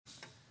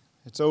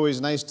It's always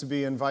nice to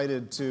be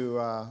invited to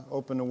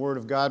open the Word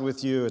of God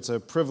with you. It's a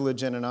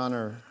privilege and an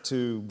honor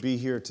to be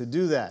here to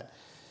do that.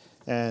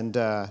 And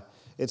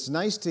it's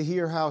nice to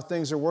hear how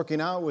things are working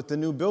out with the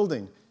new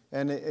building.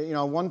 And,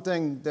 one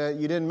thing that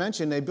you didn't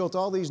mention, they built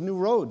all these new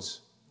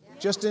roads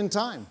just in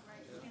time.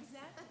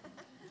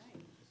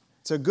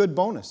 It's a good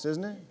bonus,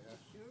 isn't it?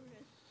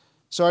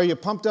 So are you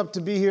pumped up to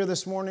be here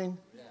this morning?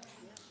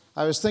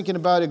 I was thinking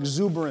about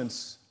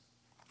exuberance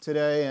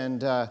today,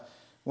 and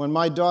when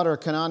my daughter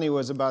Kanani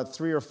was about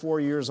 3 or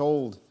 4 years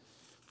old,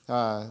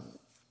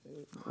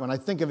 when I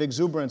think of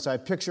exuberance, I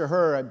picture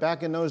her.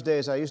 Back in those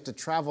days, I used to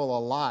travel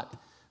a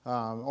lot,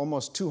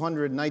 almost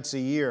 200 nights a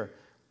year,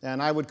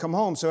 and I would come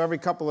home. So every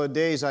couple of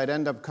days, I'd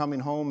end up coming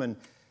home,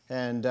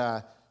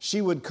 and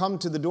she would come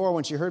to the door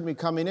when she heard me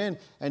coming in,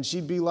 and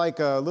she'd be like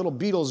a little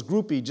Beatles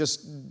groupie,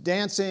 just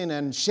dancing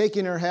and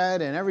shaking her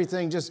head and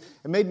everything. It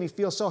made me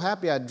feel so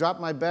happy. I'd drop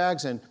my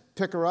bags and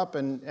pick her up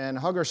and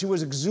hug her. She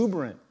was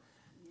exuberant,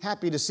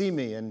 happy to see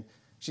me, and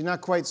she's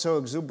not quite so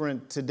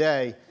exuberant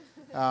today.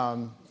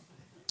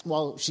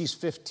 Well, she's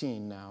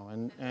 15 now,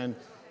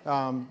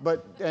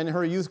 but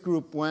her youth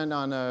group went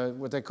on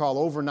what they call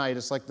overnight.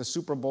 It's like the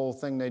Super Bowl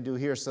thing they do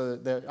here. So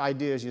the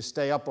idea is you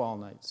stay up all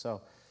night. So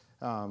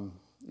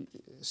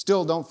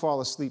still don't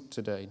fall asleep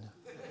today.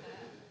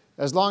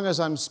 As long as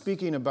I'm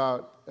speaking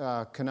about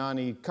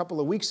Kanani, a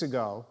couple of weeks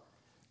ago,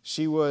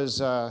 she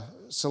was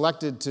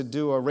selected to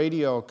do a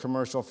radio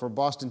commercial for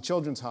Boston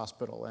Children's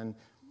Hospital, and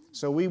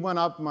so we went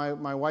up,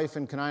 my wife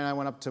and Kanani and I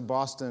went up to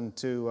Boston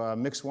to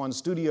Mix One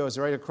Studios,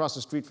 right across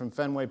the street from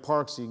Fenway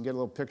Park, so you can get a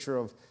little picture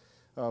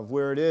of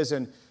where it is.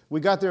 And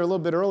we got there a little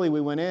bit early. We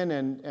went in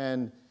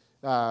and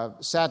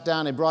sat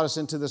down. They brought us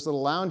into this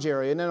little lounge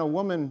area. And then a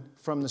woman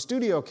from the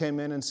studio came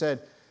in and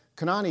said,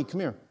 "Kanani, come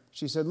here."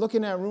 She said, "Look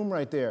in that room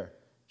right there."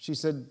 She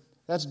said,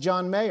 "That's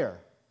John Mayer."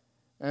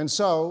 And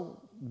so,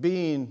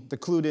 being the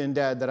clued-in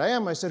dad that I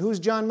am, I said, "Who's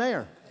John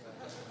Mayer?"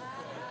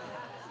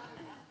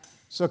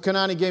 So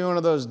Kanani gave me one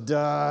of those, pulled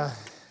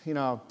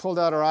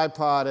out her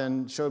iPod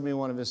and showed me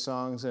one of his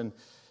songs, and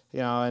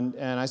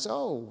I said,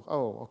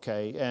 oh,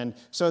 okay. And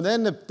so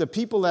then the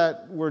people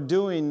that were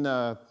doing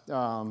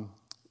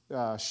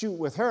shoot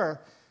with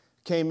her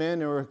came in.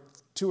 There were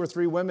 2 or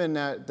 3 women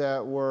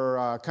that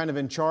were kind of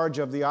in charge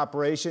of the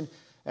operation,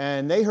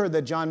 and they heard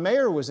that John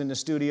Mayer was in the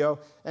studio,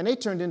 and they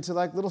turned into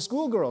like little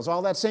schoolgirls,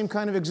 all that same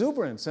kind of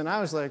exuberance. And I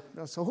was like,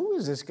 so who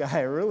is this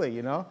guy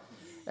really,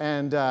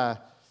 And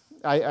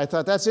I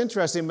thought that's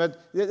interesting,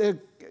 but a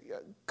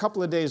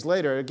couple of days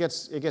later, it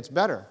gets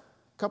better.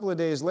 A couple of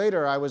days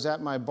later, I was at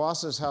my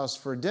boss's house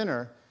for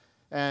dinner,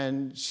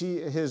 and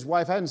his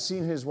wife, I hadn't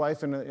seen his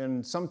wife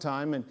in some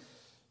time, and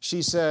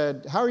she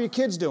said, "How are your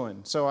kids doing?"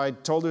 So I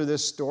told her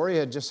this story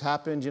had just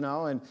happened,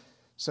 and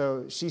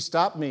so she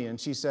stopped me, and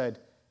she said,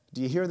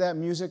 "Do you hear that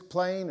music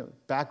playing?"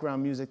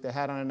 Background music they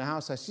had on in the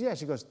house. I said, "Yeah."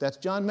 She goes, "That's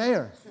John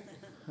Mayer."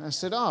 I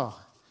said, "Oh."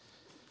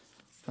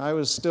 I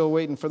was still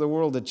waiting for the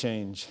world to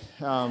change.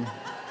 I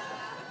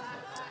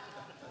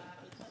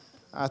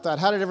thought,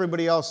 how did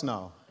everybody else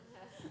know?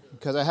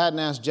 Because I hadn't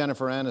asked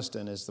Jennifer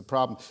Aniston is the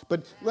problem.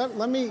 But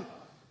let me...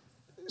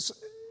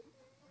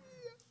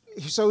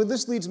 So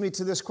this leads me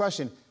to this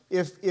question.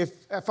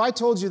 If I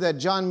told you that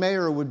John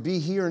Mayer would be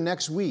here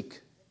next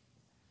week,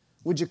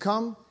 would you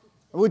come?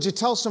 Or would you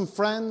tell some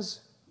friends?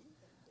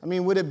 I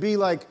mean, would it be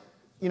like,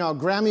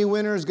 Grammy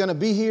winner is going to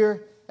be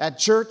here at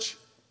church?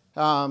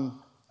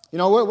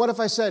 What if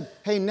I said,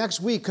 hey, next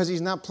week, because he's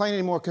not playing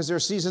anymore because their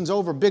season's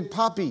over, Big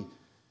Papi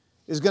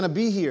is going to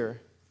be here,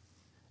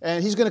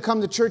 and he's going to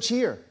come to church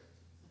here.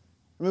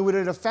 I mean, would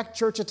it affect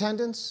church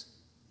attendance?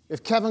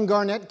 If Kevin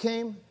Garnett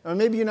came? Or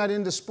maybe you're not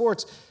into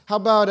sports. How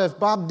about if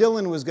Bob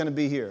Dylan was going to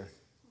be here?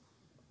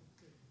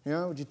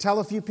 Would you tell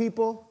a few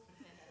people?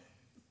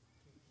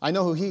 I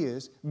know who he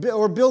is.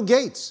 Or Bill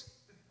Gates.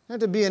 You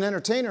have to be an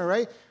entertainer,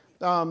 right?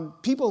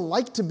 People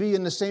like to be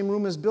in the same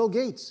room as Bill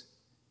Gates.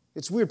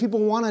 It's weird.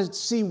 People want to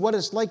see what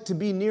it's like to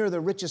be near the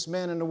richest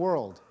man in the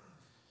world.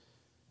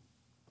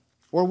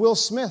 Or Will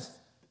Smith.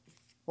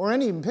 Or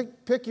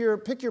pick your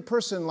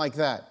person like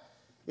that.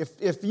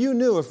 If you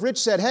knew, if Rich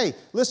said, hey,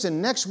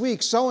 listen, next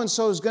week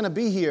so-and-so is going to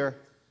be here,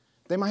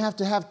 they might have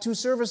to have 2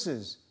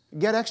 services.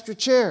 Get extra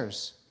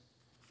chairs.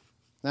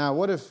 Now,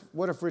 what if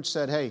Rich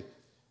said, hey,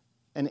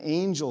 an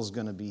angel's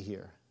going to be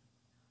here?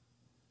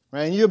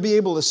 Right? And you'll be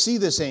able to see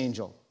this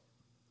angel.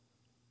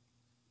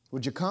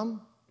 Would you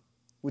come?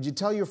 Would you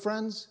tell your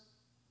friends?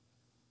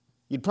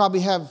 You'd probably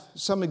have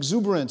some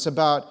exuberance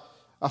about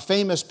a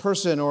famous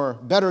person, or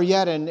better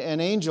yet, an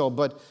angel.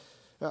 But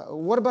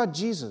what about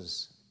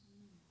Jesus?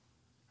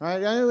 Right?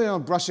 I know we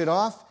don't brush it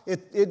off.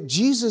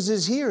 Jesus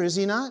is here, is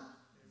he not?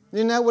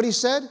 Isn't that what he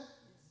said?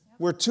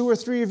 Where 2 or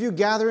 3 of you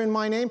gather in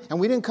my name. And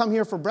we didn't come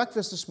here for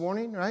breakfast this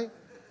morning, right?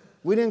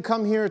 We didn't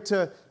come here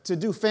to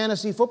do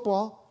fantasy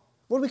football.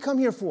 What did we come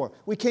here for?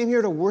 We came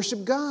here to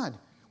worship God.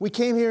 We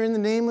came here in the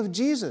name of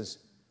Jesus.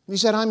 He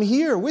said, I'm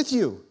here with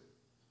you.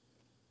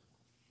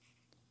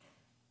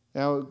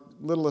 Now,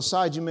 little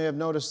aside, you may have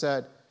noticed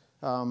that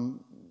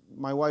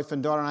my wife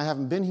and daughter and I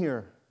haven't been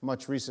here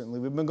much recently.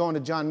 We've been going to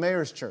John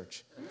Mayer's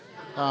church.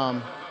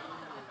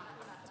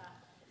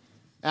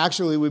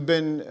 Actually, we've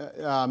been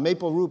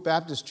Maple Root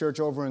Baptist Church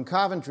over in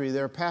Coventry.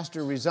 Their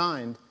pastor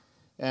resigned,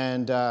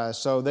 and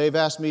so they've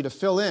asked me to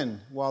fill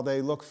in while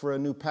they look for a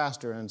new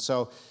pastor. And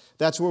so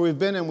that's where we've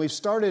been, and we've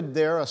started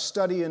there a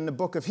study in the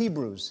book of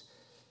Hebrews.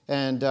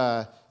 And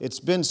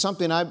it's been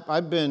something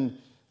I've been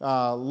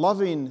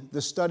loving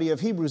the study of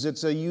Hebrews.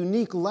 It's a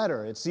unique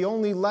letter. It's the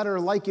only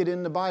letter like it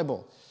in the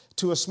Bible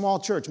to a small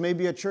church,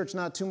 maybe a church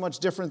not too much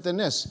different than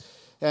this.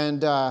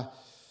 And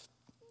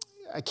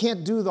I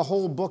can't do the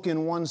whole book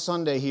in one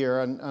Sunday here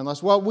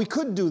unless, well, we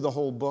could do the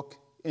whole book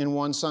in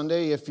one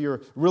Sunday if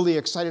you're really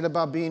excited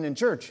about being in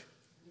church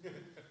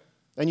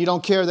and you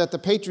don't care that the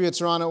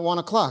Patriots are on at 1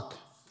 o'clock.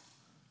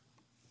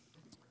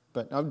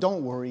 But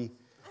don't worry.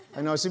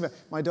 I know, see,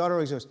 my daughter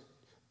always goes,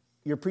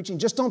 "You're preaching,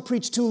 just don't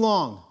preach too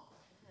long."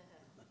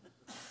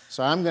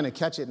 So I'm going to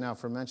catch it now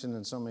for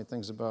mentioning so many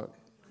things about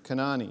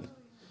Kanani.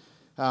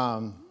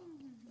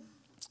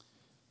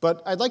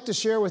 But I'd like to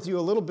share with you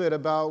a little bit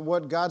about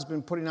what God's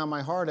been putting on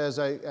my heart as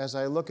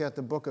I look at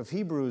the book of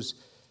Hebrews.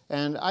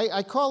 And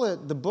I call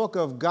it the book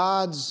of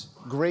God's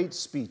great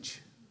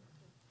speech.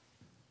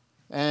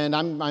 And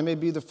I may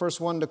be the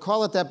first one to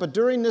call it that, but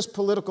during this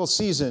political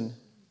season,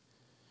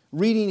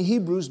 reading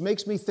Hebrews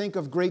makes me think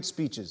of great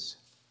speeches.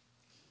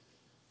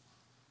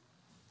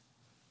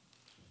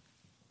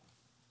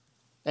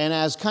 And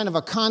as kind of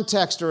a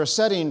context or a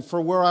setting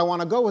for where I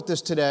want to go with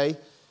this today,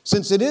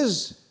 since it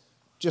is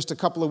just a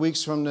couple of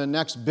weeks from the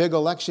next big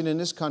election in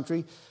this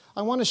country,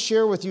 I want to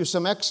share with you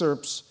some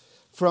excerpts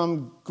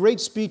from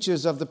great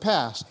speeches of the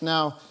past.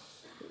 Now,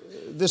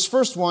 this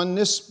first one,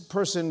 this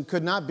person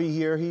could not be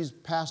here. He's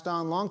passed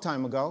on a long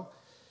time ago.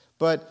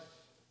 But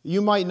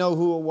you might know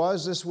who it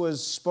was. This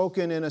was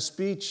spoken in a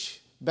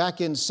speech back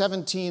in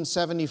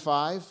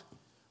 1775.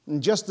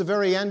 And just the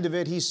very end of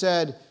it, he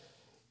said,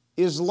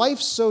 "Is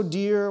life so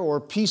dear or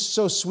peace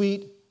so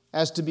sweet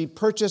as to be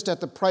purchased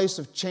at the price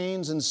of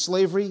chains and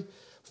slavery?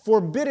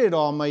 Forbid it,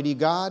 Almighty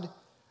God.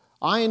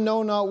 I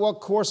know not what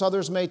course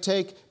others may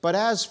take, but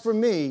as for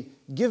me,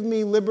 give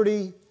me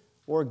liberty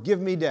or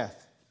give me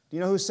death." Do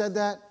you know who said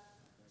that?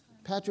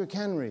 Patrick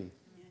Henry.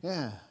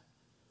 Yeah.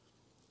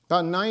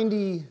 About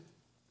 90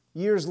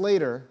 years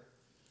later,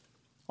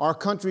 our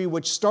country,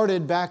 which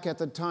started back at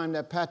the time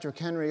that Patrick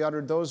Henry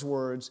uttered those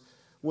words,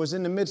 was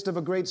in the midst of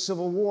a great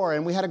civil war,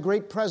 and we had a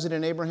great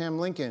president, Abraham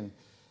Lincoln,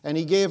 and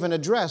he gave an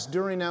address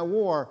during that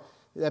war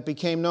that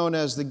became known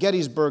as the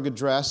Gettysburg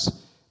Address.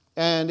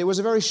 And it was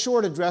a very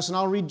short address, and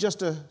I'll read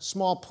just a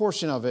small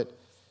portion of it.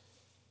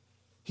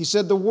 He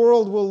said, "The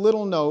world will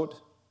little note,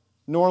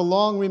 nor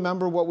long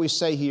remember what we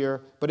say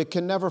here, but it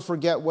can never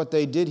forget what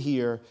they did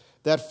hear,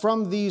 that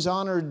from these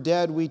honored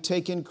dead we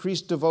take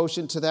increased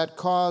devotion to that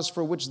cause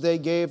for which they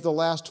gave the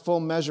last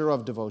full measure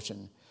of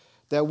devotion.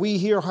 That we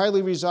here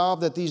highly resolve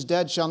that these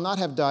dead shall not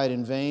have died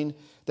in vain,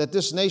 that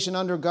this nation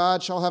under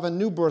God shall have a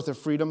new birth of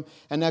freedom,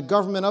 and that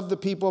government of the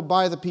people,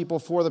 by the people,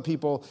 for the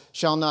people,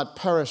 shall not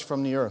perish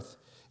from the earth."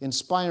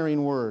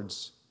 Inspiring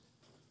words.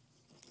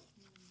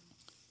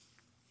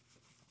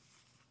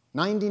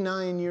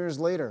 99 years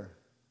later,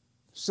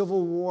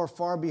 Civil War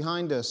far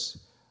behind us,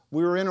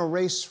 we were in a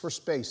race for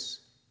space.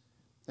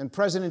 And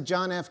President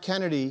John F.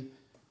 Kennedy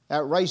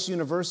at Rice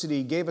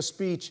University gave a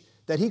speech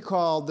that he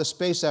called the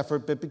space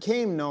effort, but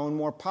became known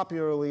more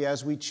popularly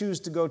as "We Choose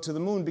to Go to the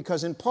Moon,"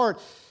 because in part,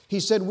 he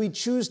said, we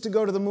choose to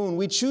go to the moon.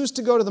 We choose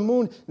to go to the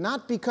moon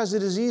not because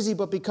it is easy,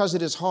 but because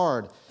it is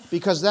hard.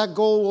 Because that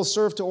goal will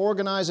serve to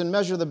organize and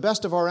measure the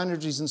best of our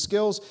energies and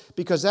skills,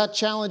 because that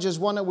challenge is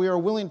one that we are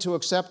willing to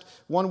accept,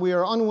 one we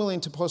are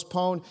unwilling to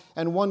postpone,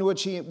 and one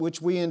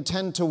which we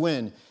intend to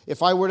win.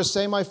 If I were to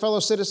say, my fellow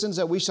citizens,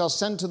 that we shall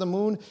send to the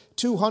moon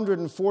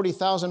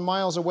 240,000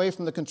 miles away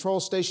from the control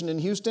station in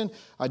Houston,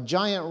 a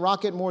giant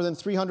rocket more than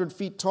 300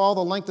 feet tall,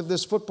 the length of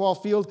this football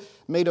field,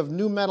 made of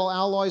new metal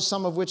alloys,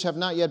 some of which have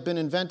not yet been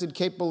invented,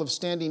 capable of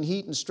standing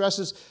heat and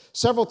stresses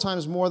several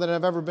times more than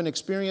have ever been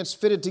experienced,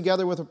 fitted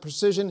together with a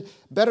precision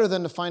better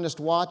than the finest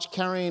watch,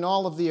 carrying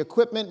all of the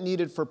equipment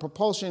needed for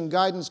propulsion,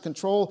 guidance,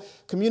 control,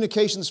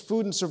 communications,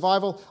 food, and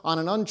survival on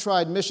an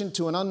untried mission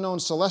to an unknown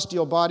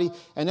celestial body,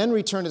 and then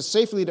return it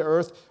safely to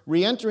Earth,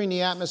 re-entering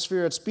the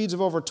atmosphere at speeds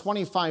of over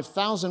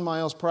 25,000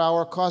 miles per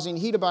hour, causing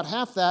heat about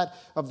half that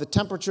of the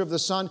temperature of the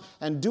sun,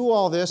 and do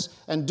all this,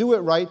 and do it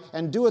right,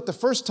 and do it the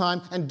first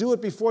time, and do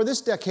it before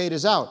this decade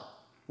is out.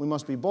 We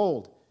must be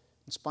bold.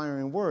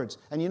 Inspiring words.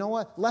 And you know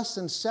what? Less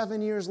than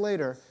 7 years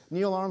later,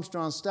 Neil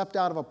Armstrong stepped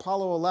out of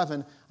Apollo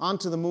 11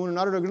 onto the moon and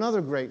uttered another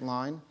great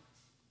line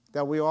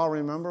that we all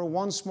remember.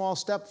 One small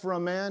step for a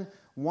man,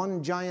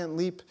 one giant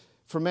leap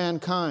for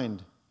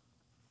mankind.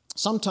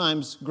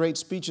 Sometimes great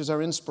speeches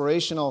are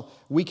inspirational,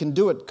 we can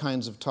do it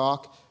kinds of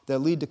talk that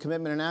lead to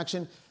commitment and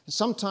action.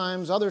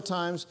 Sometimes, other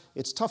times,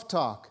 it's tough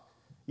talk.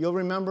 You'll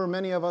remember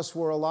many of us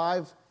were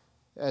alive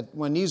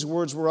when these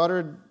words were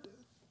uttered.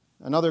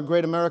 Another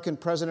great American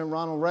president,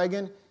 Ronald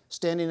Reagan,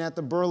 standing at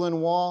the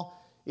Berlin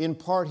Wall, in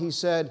part he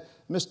said,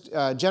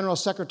 General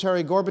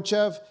Secretary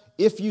Gorbachev,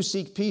 if you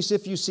seek peace,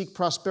 if you seek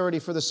prosperity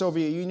for the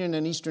Soviet Union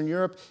and Eastern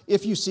Europe,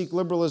 if you seek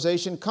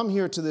liberalization, come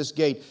here to this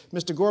gate.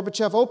 Mr.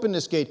 Gorbachev, open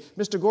this gate.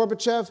 Mr.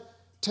 Gorbachev,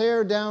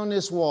 tear down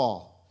this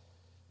wall.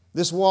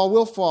 This wall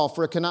will fall,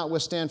 for it cannot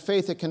withstand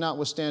faith, it cannot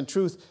withstand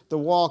truth. The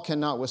wall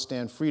cannot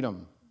withstand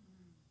freedom.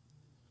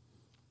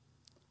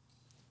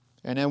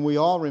 And then we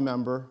all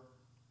remember,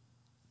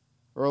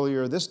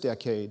 earlier this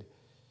decade,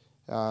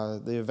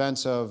 the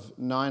events of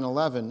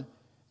 9/11,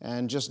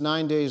 and just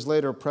 9 days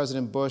later,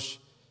 President Bush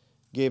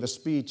gave a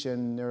speech,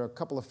 and there are a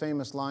couple of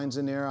famous lines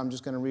in there. I'm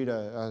just going to read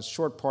a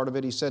short part of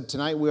it. He said,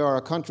 "Tonight we are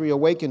a country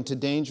awakened to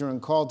danger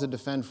and called to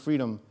defend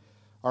freedom.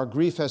 Our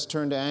grief has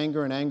turned to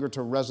anger and anger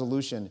to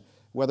resolution.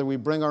 Whether we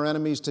bring our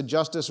enemies to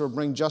justice or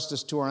bring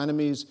justice to our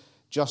enemies,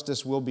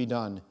 justice will be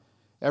done.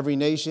 Every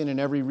nation and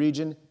every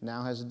region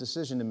now has a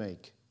decision to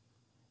make.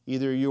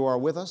 Either you are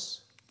with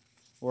us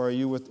or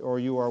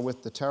you are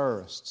with the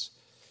terrorists."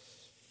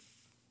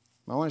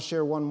 I want to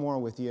share one more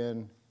with you.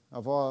 And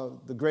of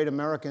all the great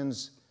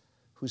Americans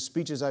whose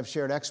speeches I've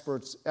shared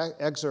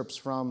excerpts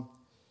from,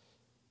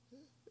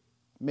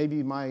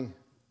 maybe my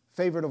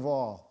favorite of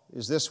all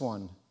is this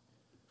one.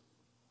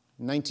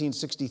 In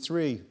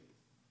 1963,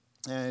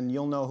 and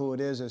you'll know who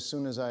it is as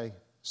soon as I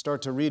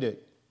start to read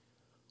it.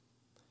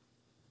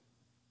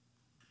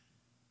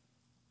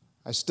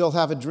 I still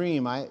have a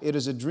dream. It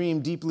is a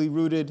dream deeply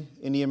rooted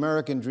in the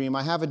American dream.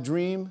 I have a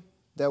dream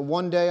that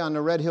one day on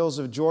the red hills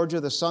of Georgia,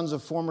 the sons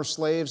of former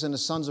slaves and the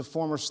sons of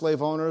former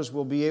slave owners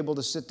will be able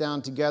to sit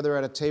down together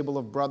at a table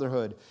of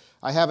brotherhood.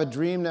 I have a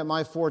dream that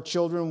my 4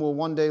 children will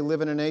one day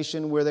live in a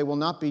nation where they will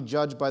not be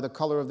judged by the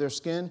color of their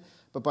skin,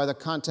 but by the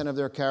content of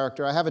their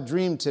character. I have a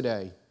dream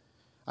today.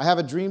 I have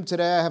a dream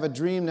today. I have a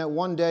dream that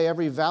one day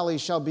every valley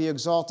shall be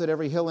exalted,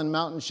 every hill and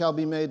mountain shall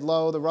be made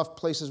low, the rough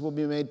places will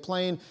be made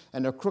plain,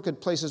 and the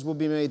crooked places will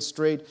be made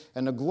straight,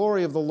 and the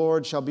glory of the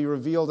Lord shall be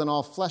revealed, and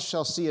all flesh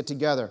shall see it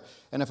together.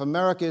 And if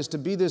America is to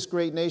be this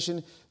great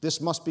nation,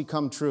 this must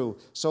become true.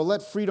 So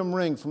let freedom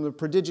ring from the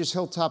prodigious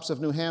hilltops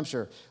of New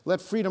Hampshire. Let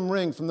freedom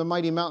ring from the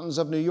mighty mountains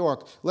of New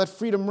York. Let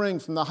freedom ring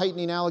from the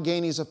heightening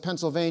Alleghanies of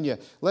Pennsylvania.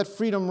 Let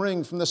freedom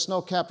ring from the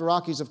snow-capped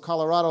Rockies of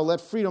Colorado. Let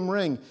freedom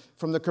ring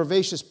from the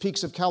curvaceous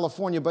peaks of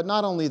California. But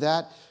not only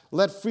that,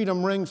 let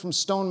freedom ring from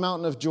Stone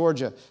Mountain of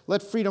Georgia.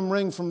 Let freedom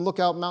ring from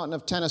Lookout Mountain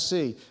of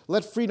Tennessee.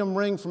 Let freedom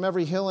ring from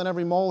every hill and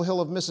every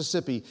molehill of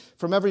Mississippi.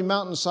 From every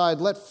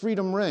mountainside, let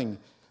freedom ring.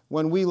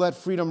 When we let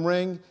freedom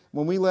ring,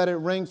 when we let it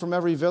ring from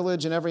every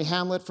village and every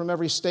hamlet, from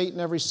every state and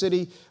every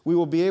city, we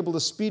will be able to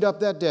speed up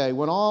that day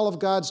when all of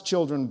God's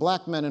children,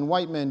 black men and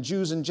white men,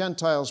 Jews and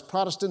Gentiles,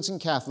 Protestants and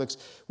Catholics,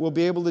 will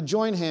be able to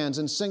join hands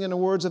and sing in the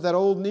words of that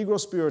old Negro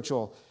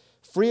spiritual,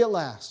 "Free at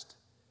last,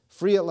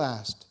 free at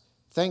last.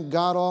 Thank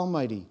God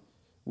Almighty,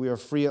 we are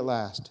free at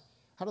last."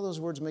 How do those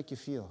words make you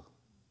feel?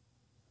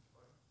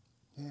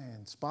 Yeah,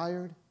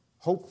 inspired,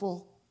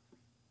 hopeful,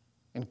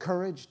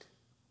 encouraged,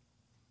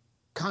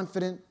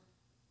 confident.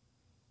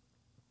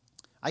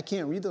 I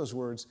can't read those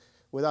words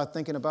without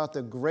thinking about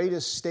the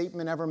greatest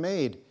statement ever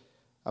made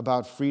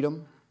about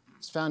freedom.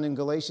 It's found in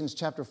Galatians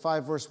chapter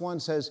 5, verse 1,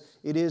 says,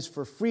 "It is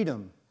for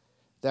freedom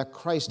that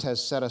Christ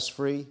has set us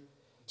free.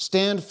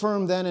 Stand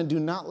firm then and do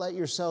not let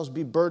yourselves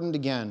be burdened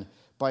again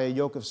by a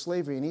yoke of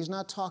slavery." And he's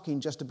not talking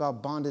just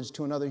about bondage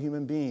to another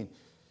human being.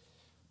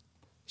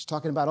 He's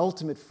talking about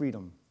ultimate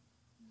freedom,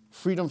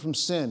 freedom from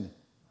sin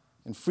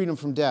and freedom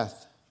from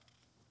death.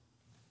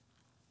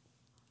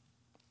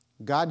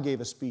 God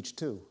gave a speech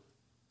too.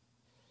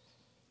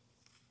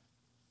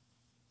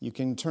 You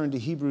can turn to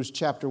Hebrews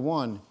chapter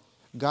 1.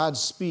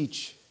 God's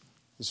speech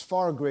is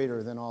far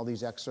greater than all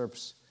these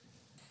excerpts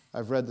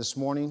I've read this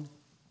morning.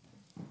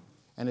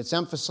 And it's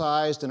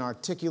emphasized and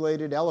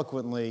articulated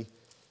eloquently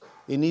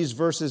in these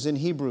verses in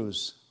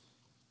Hebrews.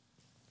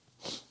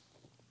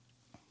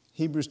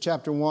 Hebrews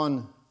chapter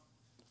 1,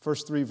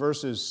 first 3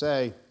 verses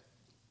say,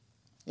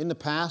 "In the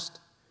past,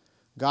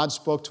 God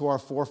spoke to our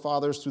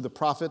forefathers through the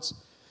prophets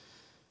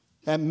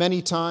at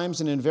many times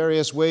and in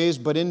various ways,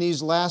 but in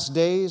these last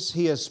days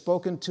he has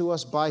spoken to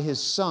us by his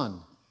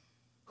Son,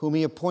 whom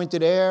he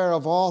appointed heir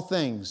of all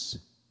things,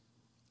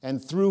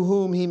 and through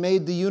whom he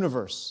made the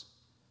universe.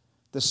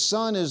 The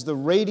Son is the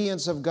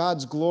radiance of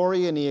God's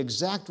glory and the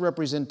exact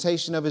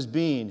representation of his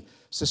being,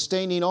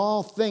 sustaining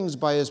all things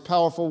by his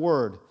powerful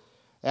word.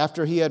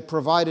 After he had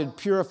provided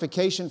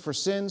purification for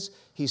sins,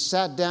 he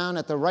sat down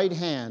at the right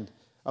hand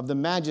of the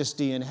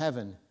Majesty in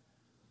heaven."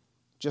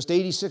 Just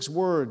 86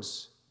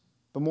 words,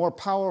 but more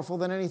powerful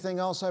than anything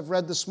else I've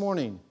read this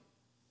morning.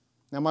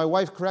 Now, my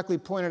wife correctly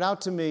pointed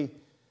out to me,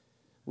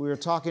 we were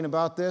talking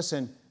about this,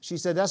 and she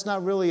said, "That's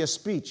not really a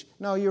speech."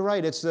 No, you're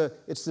right. It's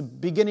the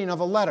beginning of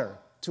a letter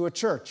to a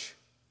church.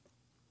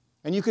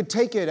 And you could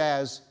take it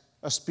as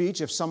a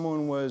speech if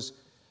someone was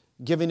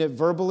giving it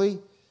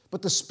verbally,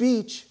 but the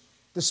speech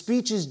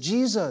is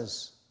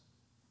Jesus.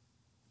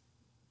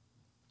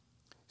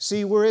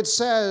 See, where it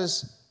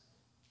says,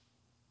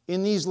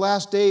 "In these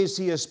last days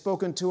he has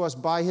spoken to us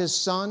by his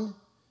Son,"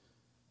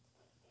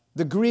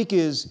 the Greek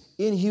is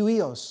in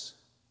huios,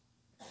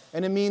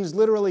 and it means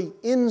literally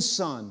in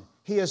Son,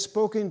 He has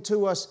spoken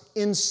to us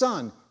in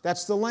Son.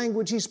 That's the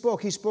language He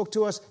spoke. He spoke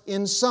to us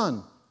in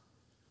Son,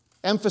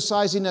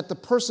 emphasizing that the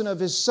person of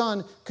His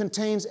Son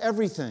contains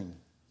everything.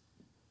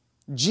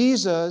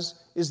 Jesus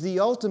is the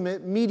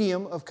ultimate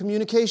medium of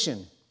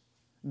communication.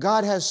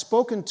 God has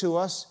spoken to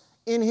us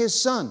in His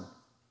Son.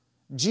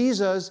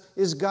 Jesus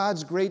is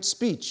God's great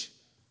speech.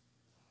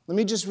 Let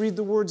me just read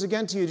the words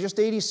again to you, just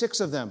 86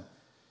 of them.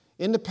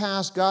 In the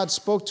past, God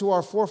spoke to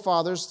our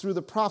forefathers through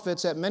the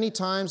prophets at many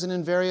times and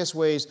in various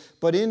ways,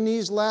 but in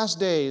these last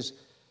days,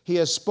 He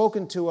has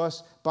spoken to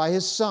us by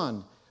His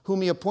Son,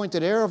 whom He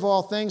appointed heir of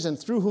all things and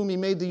through whom He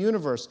made the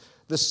universe.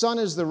 The Son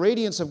is the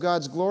radiance of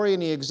God's glory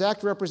and the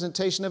exact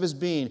representation of His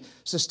being,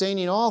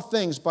 sustaining all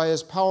things by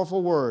His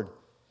powerful word.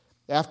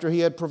 After He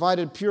had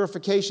provided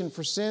purification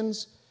for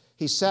sins,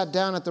 He sat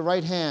down at the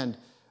right hand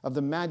of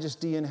the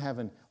Majesty in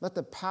heaven. Let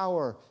the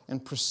power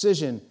and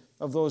precision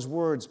of those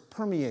words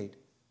permeate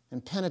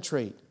and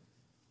penetrate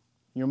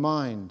your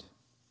mind.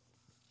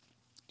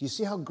 Do you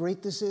see how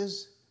great this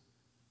is?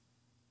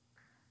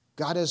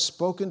 God has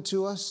spoken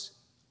to us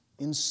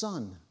in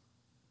Son,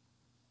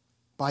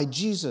 by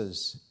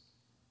Jesus.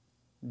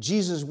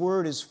 Jesus'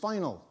 word is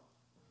final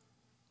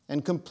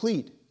and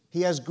complete.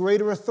 He has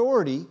greater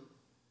authority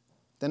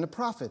than the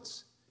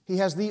prophets. He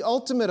has the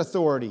ultimate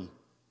authority,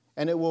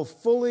 and it will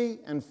fully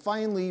and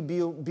finally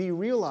be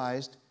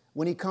realized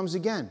when He comes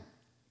again.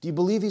 Do you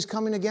believe He's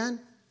coming again?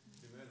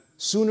 Amen.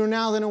 Sooner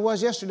now than it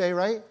was yesterday,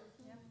 right?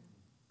 Yeah.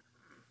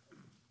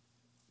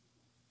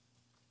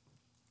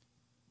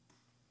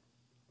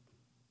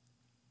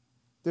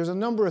 There's a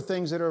number of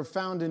things that are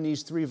found in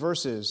these 3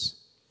 verses.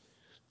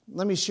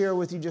 Let me share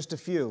with you just a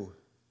few.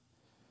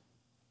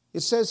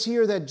 It says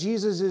here that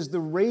Jesus is the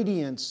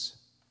radiance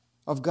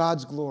of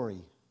God's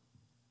glory.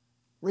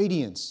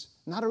 Radiance,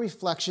 not a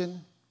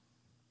reflection,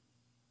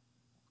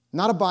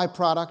 not a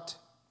byproduct,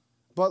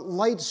 but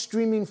light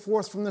streaming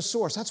forth from the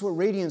source. That's what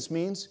radiance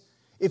means.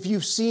 If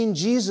you've seen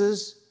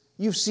Jesus,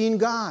 you've seen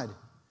God.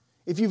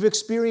 If you've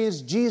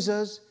experienced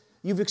Jesus,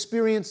 you've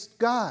experienced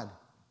God.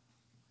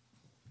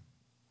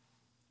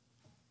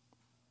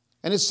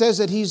 And it says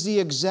that He's the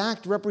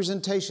exact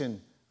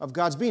representation of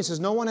God's being. It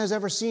says no one has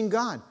ever seen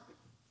God,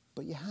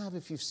 but you have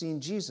if you've seen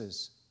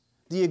Jesus.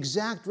 The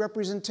exact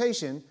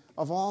representation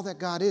of all that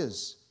God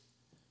is.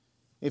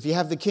 If you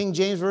have the King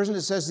James Version,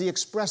 it says the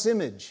express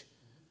image.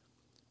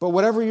 But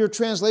whatever your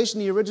translation,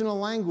 the original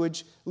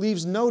language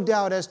leaves no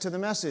doubt as to the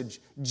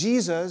message.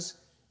 Jesus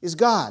is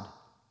God.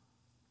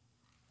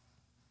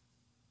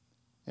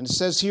 And it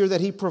says here that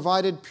He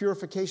provided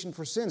purification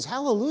for sins.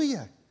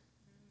 Hallelujah.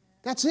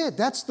 That's it.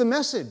 That's the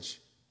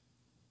message.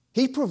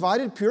 He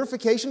provided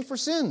purification for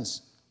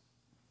sins.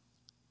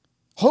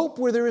 Hope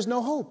where there is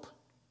no hope.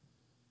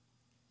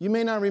 You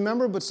may not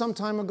remember, but some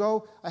time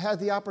ago I had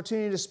the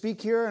opportunity to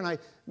speak here, and I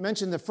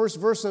mentioned the first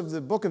verse of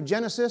the book of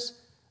Genesis,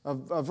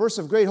 a verse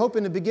of great hope.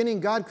 In the beginning,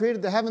 God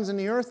created the heavens and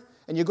the earth.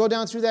 And you go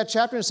down through that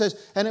chapter and it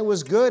says, and it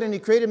was good, and He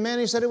created man,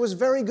 and He said it was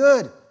very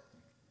good. And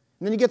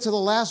then you get to the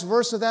last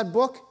verse of that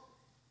book,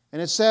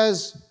 and it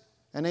says,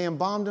 and they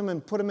embalmed him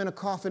and put him in a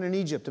coffin in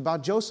Egypt,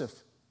 about Joseph.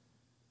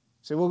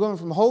 So we're going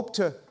from hope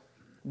to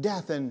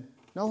death and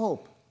no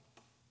hope.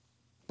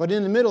 But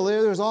in the middle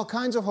there's all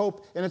kinds of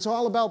hope, and it's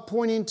all about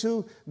pointing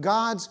to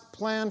God's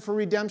plan for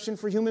redemption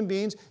for human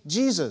beings,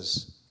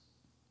 Jesus.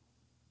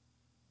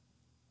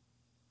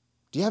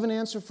 Do you have an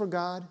answer for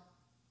God?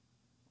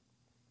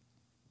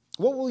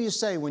 What will you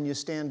say when you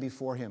stand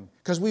before Him?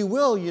 Because we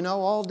will,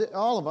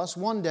 all of us,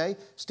 one day,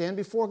 stand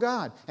before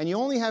God. And you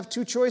only have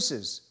 2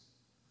 choices.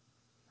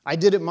 I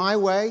did it my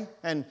way,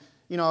 and,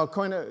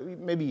 kind of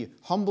maybe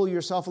humble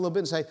yourself a little bit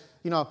and say,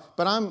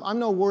 but I'm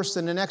no worse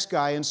than the next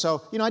guy, and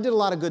so, I did a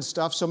lot of good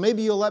stuff, so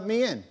maybe you'll let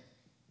me in.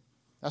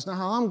 That's not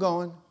how I'm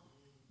going.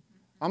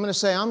 I'm going to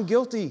say, I'm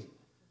guilty.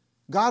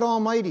 God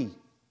Almighty.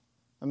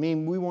 We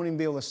won't even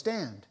be able to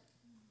stand.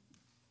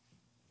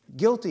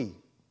 Guilty.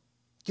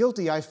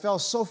 Guilty. I fell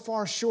so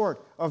far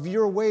short of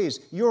your ways.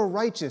 You're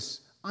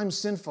righteous. I'm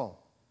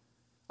sinful.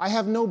 I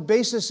have no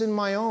basis in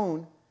my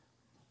own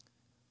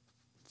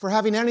for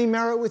having any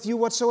merit with you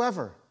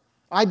whatsoever.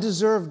 I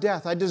deserve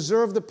death. I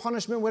deserve the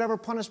punishment, whatever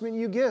punishment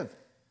you give.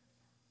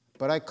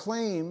 But I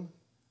claim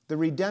the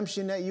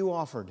redemption that you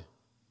offered.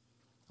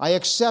 I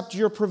accept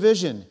your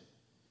provision.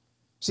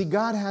 See,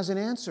 God has an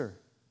answer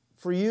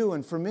for you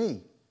and for me.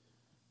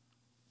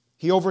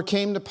 He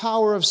overcame the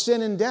power of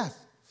sin and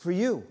death for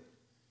you.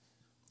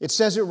 It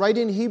says it right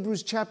in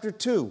Hebrews chapter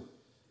 2,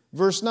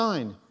 verse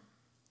 9.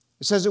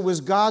 It says it was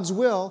God's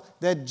will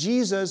that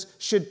Jesus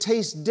should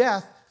taste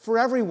death for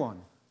everyone.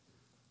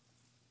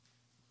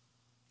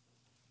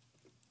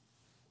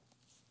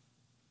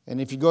 And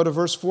if you go to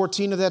verse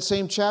 14 of that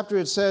same chapter,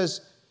 it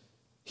says,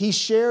 He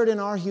shared in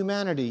our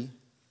humanity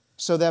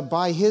so that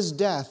by His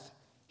death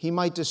He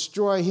might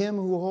destroy him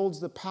who holds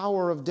the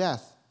power of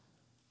death,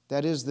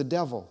 that is, the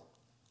devil.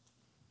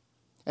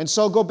 And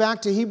so go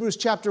back to Hebrews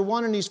chapter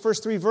 1, and these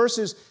first 3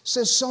 verses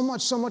says so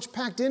much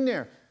packed in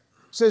there.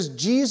 It says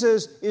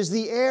Jesus is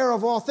the heir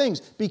of all things.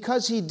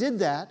 Because He did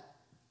that,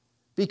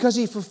 because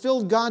He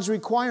fulfilled God's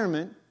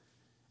requirement,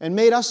 and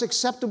made us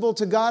acceptable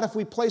to God if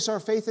we place our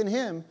faith in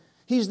Him.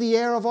 He's the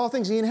heir of all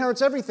things. He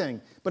inherits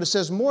everything. But it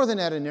says more than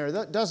that in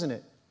there, doesn't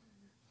it? It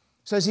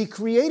says He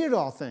created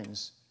all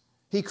things.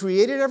 He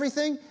created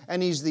everything,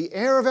 and He's the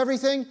heir of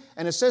everything.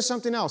 And it says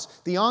something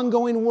else, the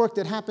ongoing work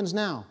that happens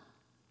now.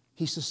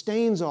 He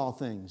sustains all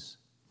things.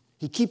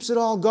 He keeps it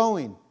all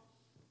going.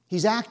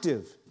 He's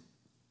active.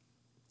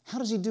 How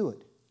does He do it?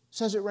 It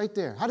says it right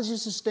there. How does He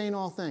sustain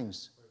all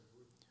things?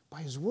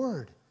 By His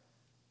Word.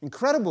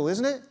 Incredible,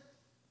 isn't it?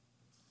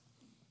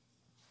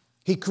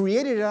 He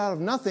created it out of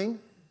nothing,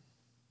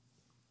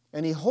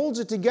 and He holds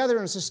it together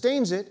and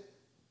sustains it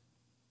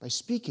by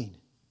speaking.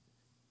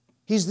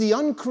 He's the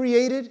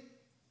uncreated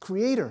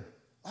creator.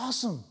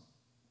 Awesome.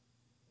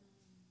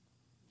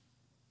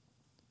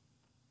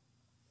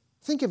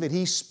 Think of it.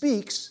 He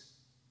speaks,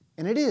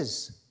 and it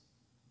is.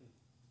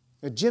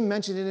 Jim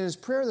mentioned it in his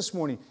prayer this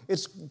morning.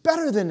 It's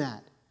better than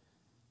that.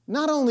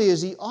 Not only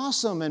is He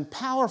awesome and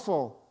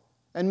powerful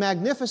and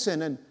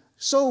magnificent and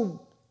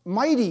so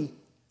mighty,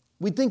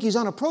 we'd think He's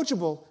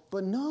unapproachable,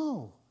 but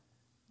no.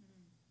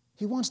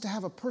 He wants to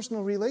have a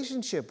personal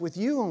relationship with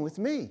you and with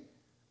me.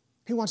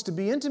 He wants to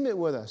be intimate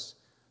with us.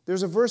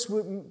 There's a verse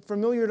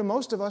familiar to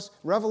most of us,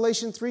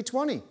 Revelation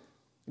 3:20.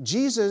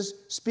 Jesus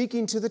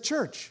speaking to the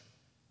church.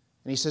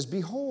 And He says,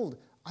 "Behold,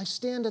 I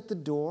stand at the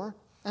door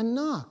and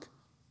knock."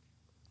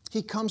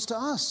 He comes to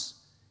us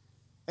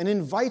and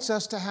invites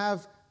us to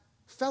have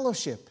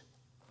fellowship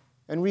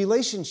and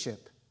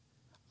relationship.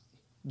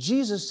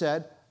 Jesus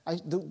said,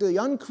 the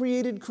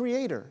uncreated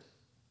creator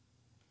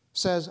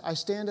says, "I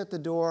stand at the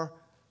door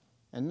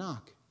and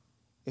knock.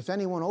 If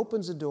anyone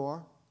opens the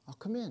door, I'll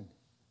come in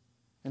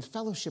and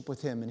fellowship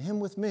with him and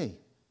him with me."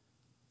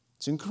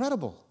 It's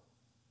incredible.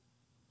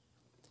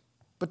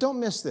 But don't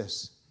miss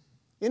this.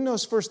 In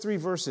those first 3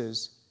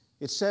 verses,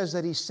 it says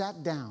that He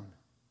sat down.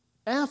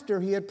 After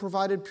He had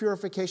provided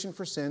purification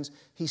for sins,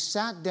 He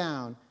sat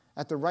down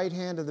at the right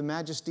hand of the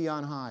Majesty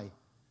on high.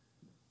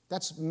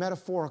 That's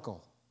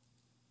metaphorical.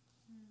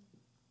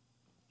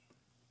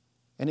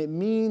 And it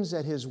means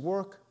that His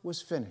work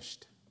was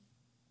finished.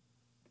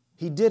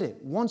 He did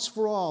it once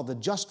for all, the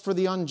just for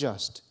the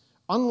unjust.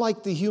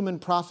 Unlike the human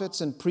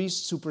prophets and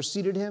priests who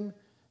preceded Him,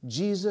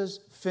 Jesus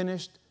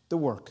finished the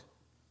work.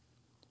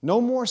 No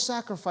more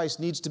sacrifice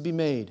needs to be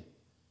made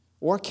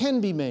or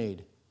can be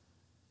made.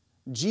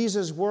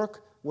 Jesus'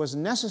 work was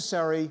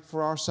necessary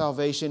for our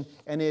salvation,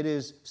 and it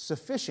is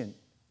sufficient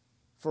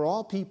for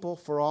all people,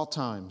 for all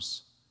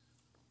times.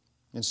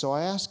 And so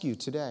I ask you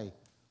today,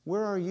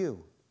 where are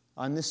you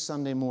on this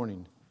Sunday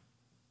morning?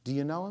 Do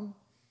you know Him?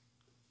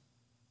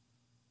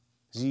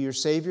 Is He your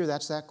Savior?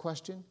 That's that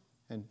question.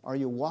 And are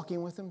you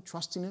walking with Him,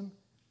 trusting Him?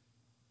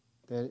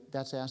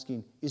 That's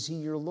asking, is He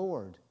your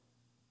Lord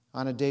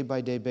on a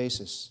day-by-day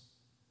basis?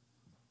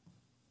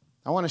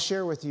 I want to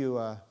share with you,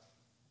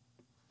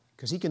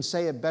 because he can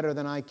say it better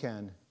than I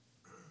can,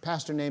 a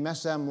pastor named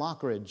S.M.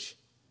 Lockridge.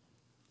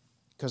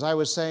 Because I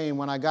was saying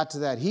when I got to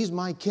that, He's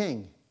my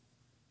King.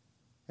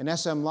 And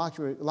S.M.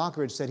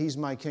 Lockridge said, He's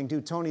my King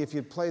too. Tony, if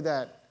you'd play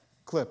that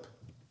clip,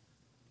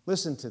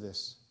 listen to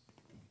this.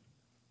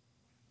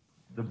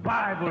 The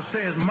Bible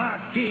says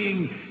my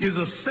King is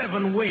a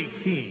 7-way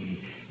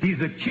king. He's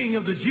a king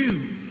of the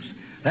Jews.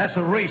 That's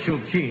a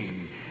racial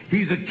king.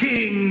 He's a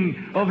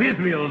king of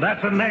Israel.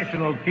 That's a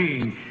national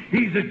king.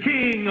 He's a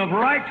king of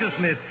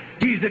righteousness.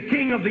 He's the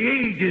king of the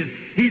ages.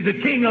 He's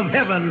the king of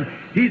heaven.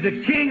 He's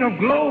the king of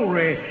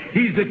glory.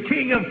 He's the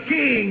king of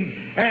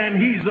kings. And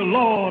He's the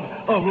Lord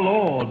of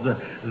lords.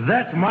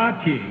 That's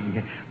my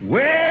king.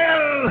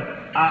 Well,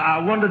 I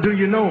wonder, do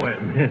you know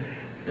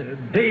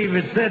Him?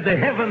 David said, the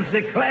heavens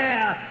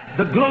declare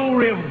the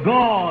glory of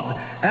God,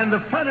 and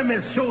the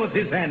firmament showeth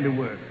His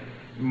handiwork.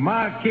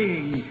 My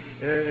King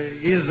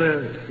is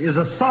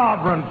a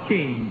sovereign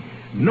king.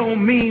 No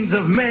means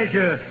of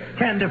measure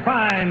can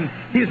define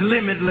His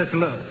limitless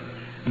love.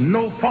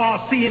 No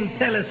far-seeing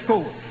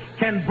telescope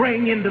can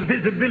bring into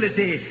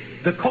visibility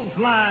the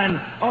coastline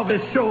of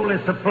His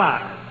shoaless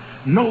supply.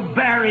 No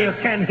barrier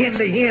can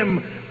hinder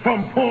Him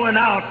from pouring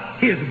out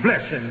His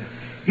blessings.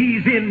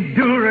 He's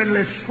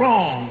enduringly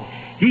strong.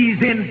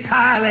 He's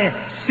entirely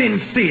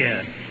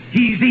sincere.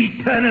 He's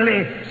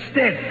eternally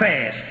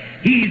steadfast.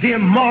 He's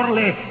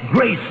immortally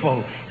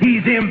graceful.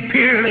 He's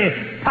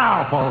imperially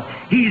powerful.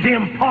 He's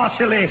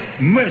impartially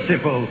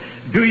merciful.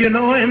 Do you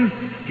know Him?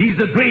 He's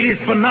the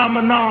greatest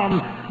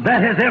phenomenon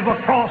that has ever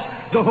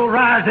crossed the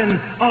horizon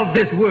of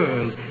this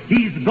world.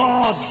 He's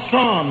God's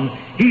Son.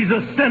 He's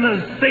a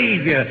sinner's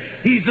Savior.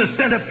 He's the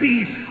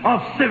centerpiece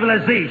of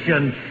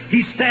civilization.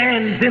 He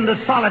stands in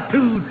the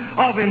solitude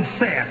of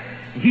Himself.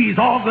 He's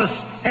august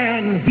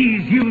and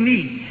He's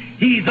unique.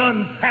 He's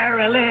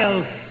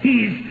unparalleled.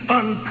 He's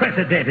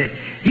unprecedented.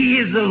 He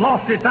is the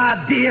loftiest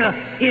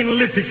idea in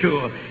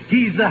literature.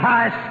 He's the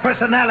highest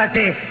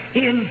personality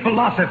in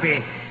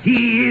philosophy.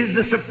 He is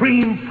the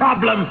supreme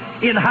problem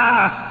in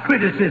higher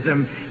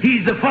criticism.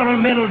 He's the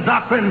fundamental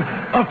doctrine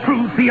of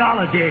true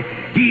theology.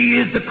 He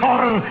is the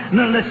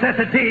cardinal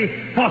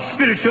necessity for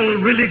spiritual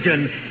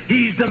religion.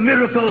 He's the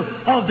miracle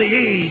of the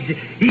age.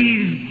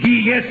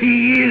 He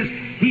is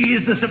He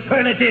is the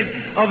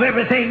superlative of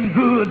everything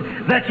good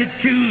that you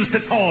choose to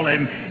call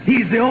him.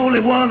 He's the only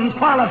one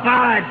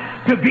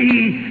qualified to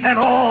be an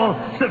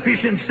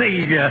all-sufficient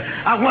Savior.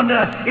 I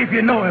wonder if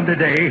you know him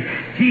today.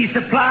 He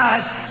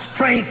supplies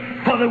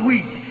strength for the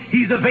weak.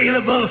 He's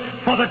available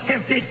for the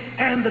tempted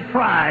and the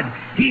tried.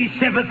 He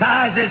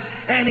sympathizes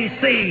and he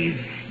saves.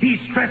 He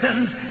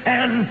strengthens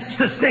and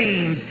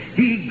sustains.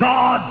 He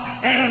guards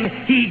and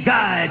he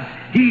guides.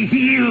 He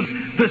heals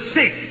the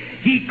sick.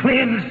 He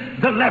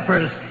cleanses the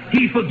lepers.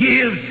 He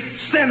forgives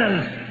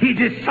sinners. He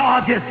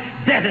discharges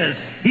debtors.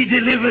 He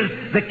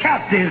delivers the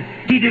captive.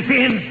 He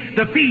defends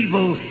the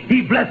feeble.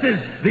 He blesses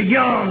the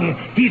young.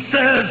 He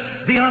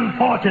serves the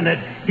unfortunate.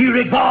 He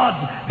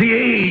regards the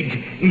aged.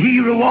 He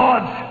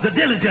rewards the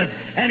diligent.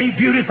 And he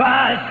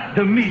beautifies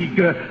the meek.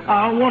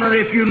 I wonder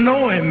if you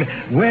know him.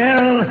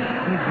 Well,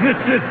 this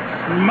is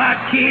my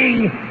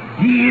King.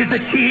 He is the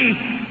key.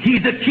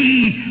 He's the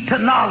key to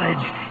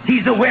knowledge.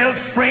 He's the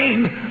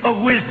wellspring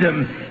of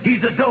wisdom.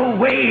 He's the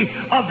doorway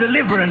of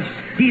deliverance.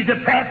 He's the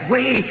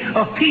pathway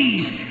of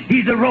peace.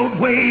 He's the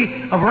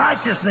roadway of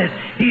righteousness.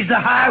 He's the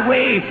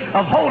highway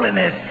of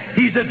holiness.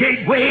 He's the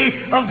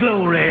gateway of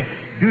glory.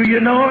 Do you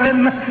know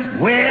him?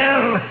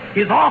 Well,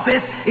 his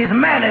office is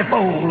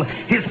manifold.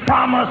 His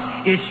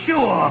promise is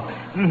sure.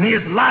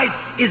 His life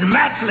is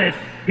matchless.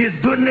 His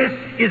goodness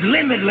is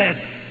limitless.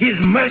 His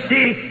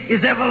mercy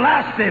is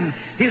everlasting.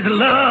 His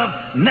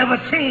love never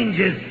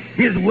changes.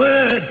 His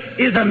word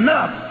is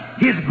enough.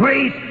 His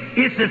grace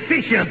is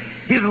sufficient.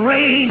 His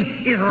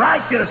reign is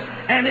righteous.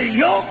 And his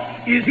yoke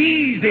is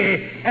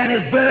easy. And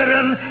his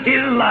burden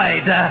is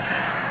light.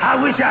 I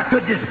wish I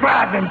could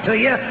describe him to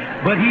you,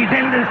 but he's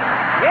in this.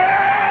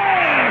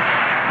 Yeah!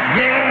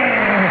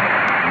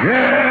 Yeah!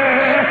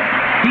 Yeah!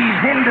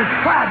 He's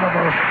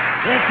indescribable.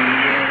 Yes, he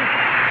is.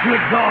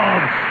 Good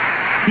God.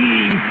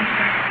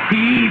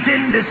 He's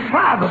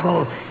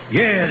indescribable.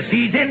 Yes,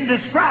 he's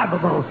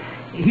indescribable.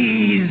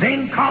 He's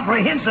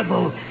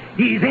incomprehensible.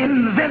 He's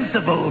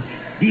invincible.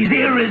 He's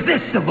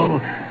irresistible.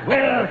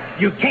 Well,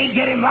 you can't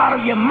get him out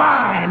of your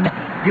mind.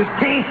 You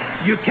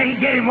can't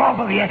get him off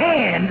of your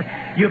hand.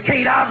 You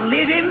can't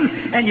outlive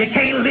him, and you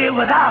can't live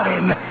without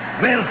him.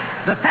 Well,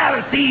 the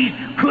Pharisees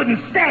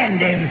couldn't stand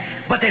him,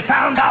 but they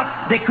found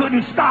out they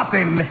couldn't stop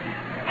him.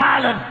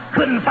 Pilate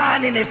couldn't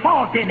find any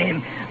fault in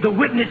him. The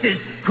witnesses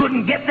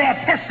couldn't get their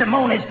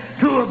testimonies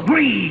to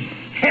agree.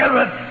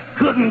 Herod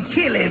couldn't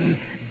kill him.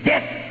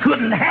 Death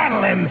couldn't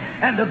handle him,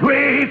 and the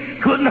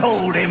grave couldn't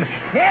hold him.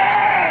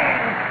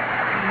 Yeah!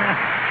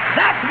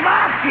 That's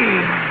my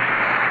King.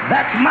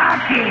 That's my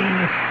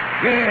King.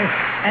 Yes,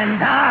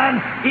 and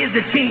thine is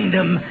the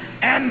kingdom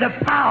and the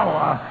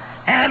power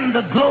and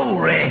the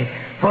glory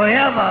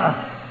forever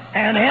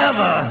and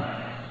ever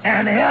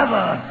and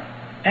ever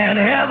and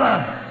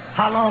ever.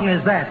 How long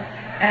is that?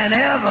 And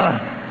ever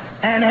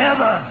and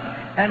ever.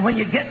 And when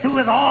you get through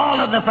with all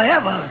of the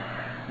forever,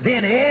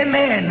 then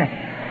amen.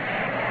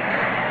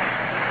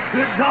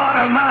 Good God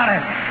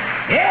Almighty.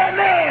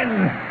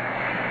 Amen.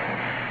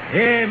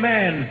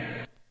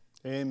 Amen.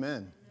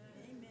 Amen.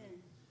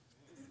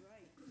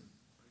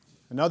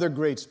 Another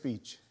great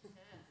speech.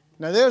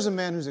 Now there's a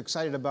man who's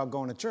excited about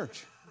going to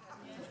church.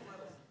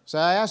 So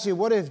I ask you,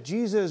 what if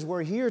Jesus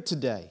were here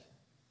today?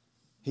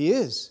 He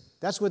is.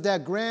 That's what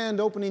that grand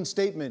opening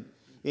statement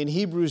in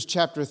Hebrews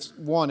chapter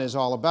 1 is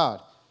all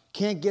about.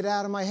 Can't get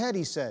out of my head,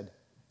 he said.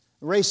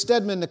 Ray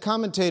Stedman, the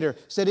commentator,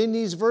 said in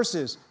these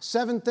verses,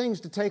 7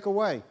 things to take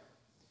away.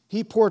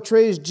 He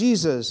portrays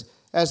Jesus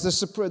as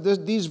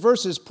these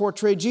verses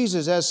portray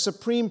Jesus as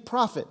supreme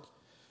prophet,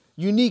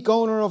 unique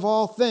owner of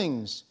all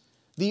things,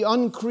 the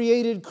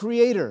uncreated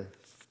creator,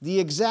 the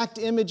exact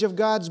image of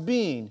God's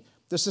being,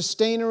 the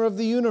sustainer of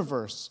the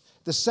universe,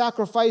 the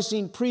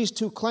sacrificing priest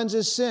who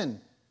cleanses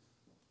sin,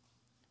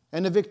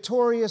 and the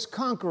victorious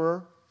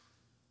conqueror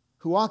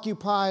who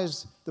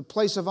occupies the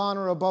place of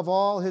honor above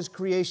all his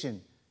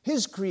creation.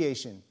 His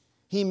creation.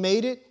 He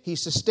made it, he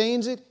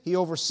sustains it, he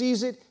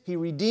oversees it, he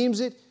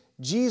redeems it.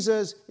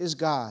 Jesus is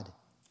God.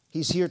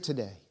 He's here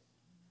today.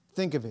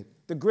 Think of it.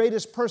 The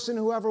greatest person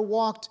who ever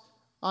walked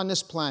on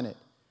this planet.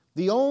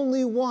 The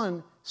only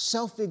one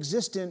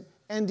self-existent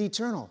and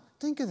eternal.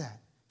 Think of that.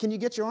 Can you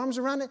get your arms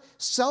around it?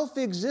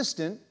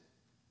 Self-existent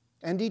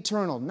and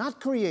eternal.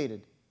 Not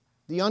created.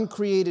 The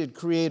uncreated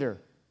creator.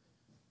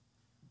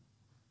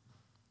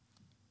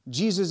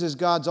 Jesus is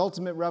God's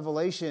ultimate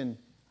revelation,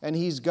 and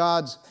he's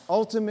God's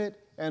ultimate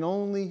and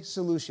only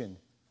solution.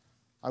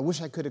 I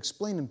wish I could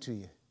explain him to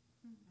you.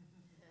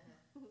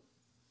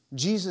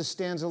 Jesus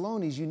stands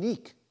alone. He's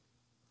unique.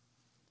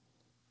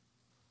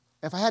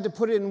 If I had to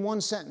put it in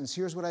one sentence,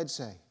 here's what I'd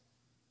say.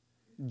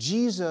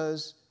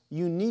 Jesus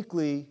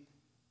uniquely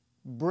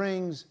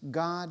brings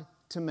God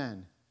to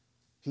men.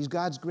 He's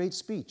God's great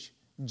speech.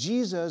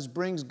 Jesus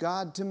brings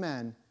God to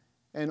men,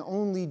 and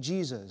only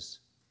Jesus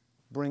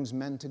brings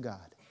men to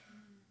God.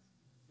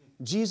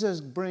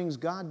 Jesus brings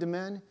God to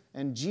men,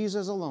 and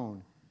Jesus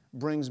alone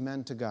brings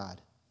men to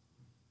God.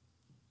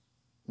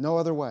 No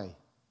other way.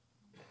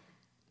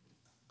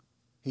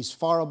 He's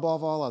far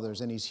above all others,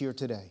 and he's here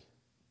today.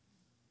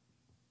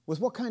 With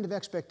what kind of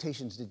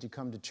expectations did you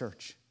come to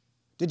church?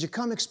 Did you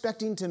come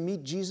expecting to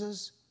meet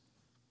Jesus?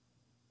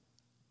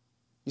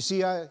 You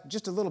see,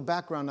 just a little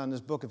background on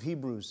this book of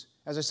Hebrews.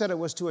 As I said, it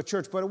was to a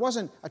church, but it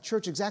wasn't a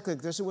church exactly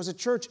like this. It was a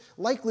church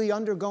likely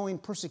undergoing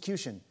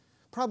persecution.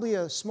 Probably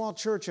a small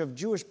church of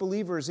Jewish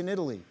believers in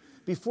Italy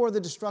before the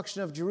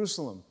destruction of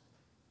Jerusalem.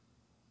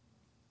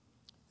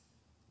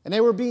 And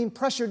they were being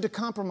pressured to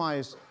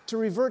compromise, to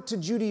revert to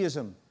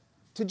Judaism,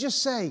 to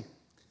just say,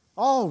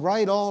 all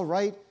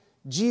right,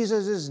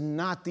 Jesus is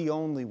not the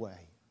only way.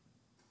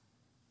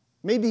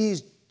 Maybe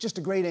he's just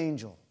a great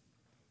angel.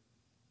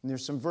 And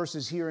there's some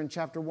verses here in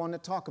chapter 1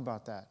 that talk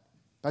about that.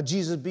 About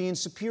Jesus being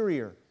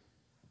superior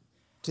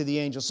to the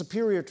angels,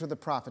 superior to the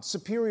prophets,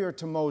 superior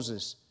to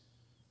Moses.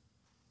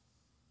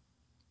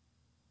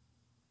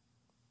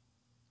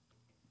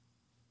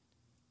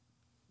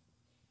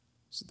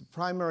 So the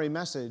primary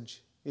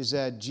message is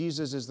that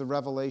Jesus is the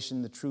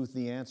revelation, the truth,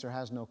 the answer,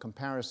 has no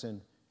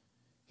comparison.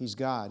 He's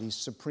God. He's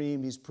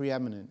supreme. He's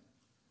preeminent.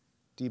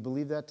 Do you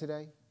believe that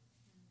today?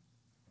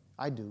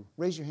 I do.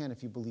 Raise your hand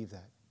if you believe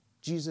that.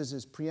 Jesus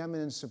is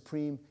preeminent,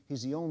 supreme.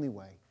 He's the only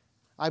way.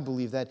 I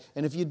believe that.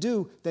 And if you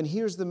do, then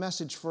here's the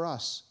message for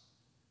us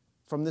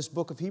from this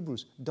book of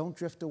Hebrews. Don't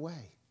drift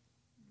away.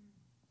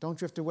 Don't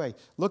drift away.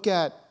 Look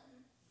at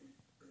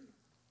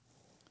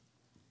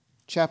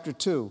chapter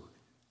 2,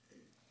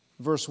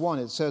 verse 1.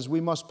 It says,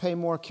 "We must pay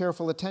more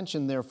careful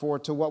attention, therefore,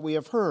 to what we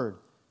have heard,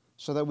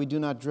 so that we do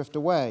not drift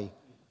away.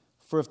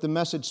 For if the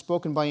message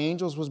spoken by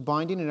angels was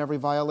binding and every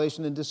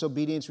violation and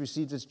disobedience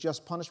receives its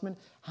just punishment,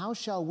 how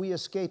shall we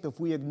escape if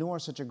we ignore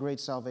such a great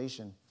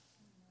salvation?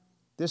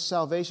 This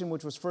salvation,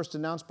 which was first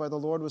announced by the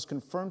Lord, was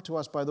confirmed to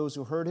us by those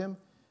who heard him.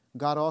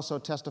 God also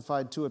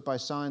testified to it by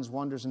signs,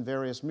 wonders, and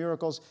various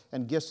miracles,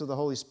 and gifts of the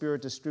Holy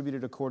Spirit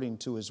distributed according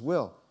to his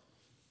will."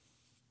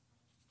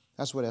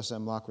 That's what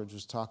S.M. Lockridge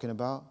was talking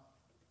about.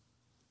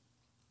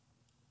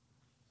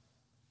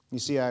 You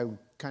see, I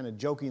kind of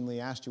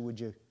jokingly asked you, would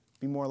you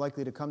be more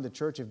likely to come to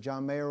church if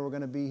John Mayer were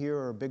going to be here,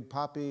 or Big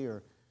Papi,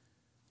 or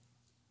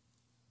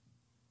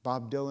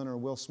Bob Dylan, or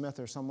Will Smith,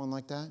 or someone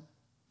like that?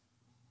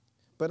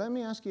 But let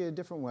me ask you a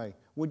different way.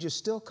 Would you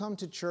still come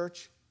to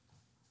church?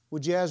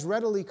 Would you as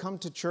readily come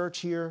to church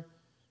here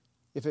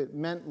if it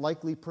meant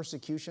likely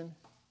persecution?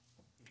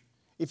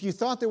 If you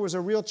thought there was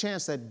a real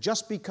chance that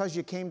just because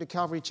you came to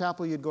Calvary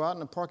Chapel, you'd go out in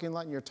the parking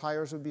lot and your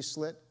tires would be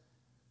slit,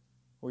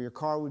 or your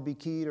car would be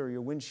keyed, or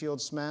your windshield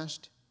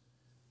smashed,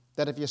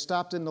 that if you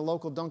stopped in the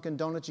local Dunkin'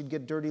 Donuts, you'd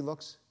get dirty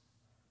looks,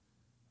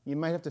 you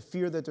might have to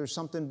fear that there's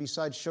something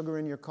besides sugar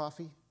in your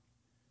coffee,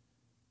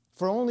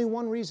 for only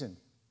one reason,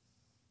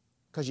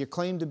 because you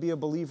claim to be a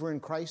believer in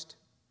Christ,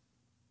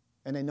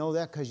 and they know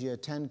that because you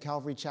attend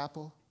Calvary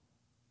Chapel?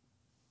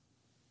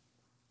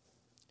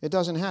 It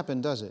doesn't happen,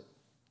 does it?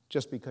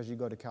 Just because you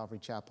go to Calvary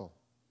Chapel.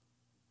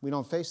 We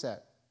don't face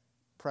that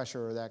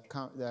pressure or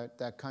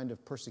that kind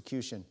of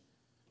persecution.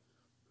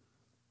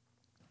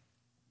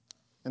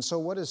 And so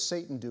what does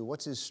Satan do?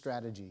 What's his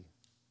strategy?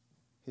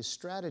 His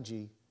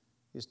strategy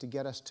is to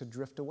get us to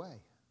drift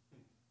away.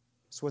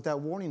 That's what that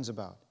warning's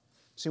about.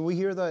 See, when we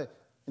hear the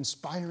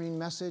inspiring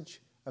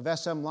message of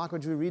S.M.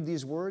 Lockridge, we read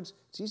these words,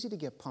 it's easy to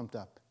get pumped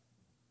up.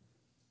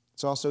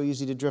 It's also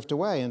easy to drift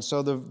away. And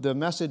so the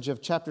message of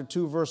chapter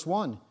 2, verse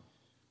 1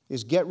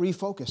 is get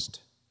refocused.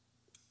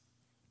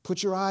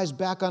 Put your eyes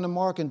back on the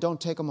mark and don't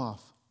take them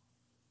off.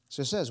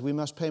 So it says we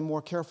must pay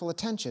more careful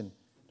attention.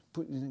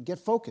 Get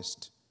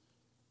focused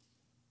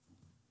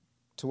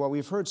to what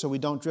we've heard so we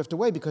don't drift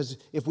away, because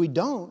if we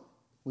don't,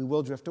 we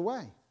will drift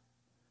away.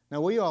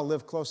 Now, we all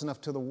live close enough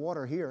to the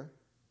water here,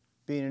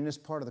 being in this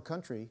part of the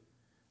country,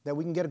 that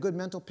we can get a good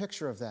mental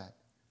picture of that.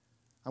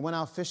 I went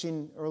out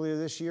fishing earlier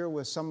this year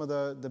with some of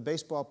the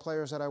baseball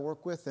players that I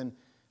work with, and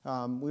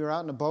we were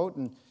out in a boat,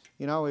 and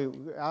we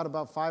were out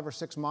about 5 or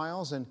 6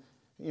 miles, and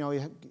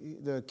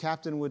the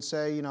captain would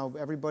say,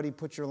 everybody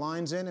put your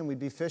lines in, and we'd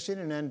be fishing,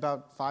 and then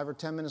about 5 or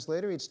 10 minutes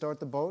later, he'd start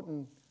the boat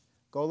and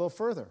go a little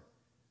further.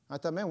 I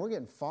thought, man, we're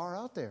getting far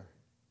out there.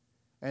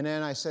 And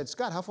then I said,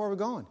 Scott, how far are we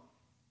going?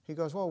 He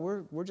goes, well,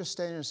 we're just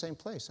staying in the same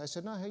place. I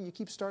said, no, hey, you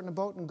keep starting the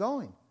boat and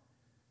going.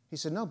 He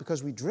said, no,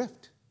 because we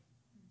drift.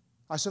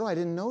 I said, oh, I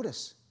didn't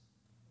notice.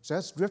 So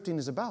that's drifting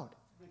is about.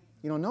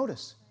 You don't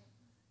notice.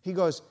 He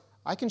goes,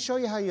 I can show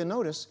you how you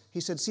notice. He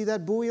said, see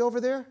that buoy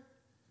over there?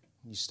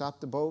 You stop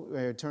the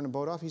boat, turn the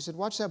boat off. He said,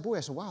 watch that buoy.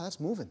 I said, wow,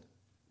 that's moving.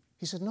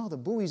 He said, no, the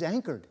buoy's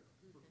anchored.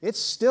 It's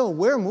still,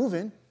 we're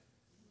moving.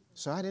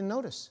 So I didn't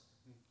notice.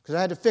 Because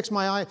I had to fix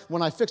my eye.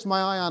 When I fixed my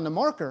eye on the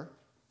marker,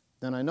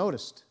 then I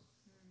noticed.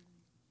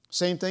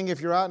 Same thing if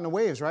you're out in the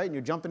waves, right? And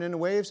you're jumping in the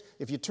waves.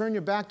 If you turn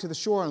your back to the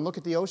shore and look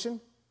at the ocean,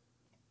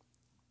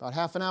 about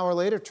half an hour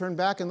later, turn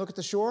back and look at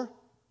the shore,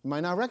 you might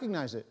not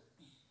recognize it.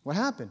 What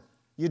happened?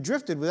 You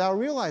drifted without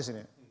realizing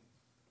it.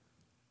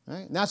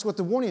 Right? And that's what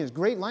the warning is.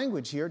 Great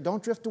language here.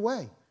 Don't drift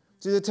away.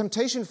 See, the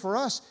temptation for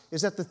us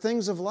is that the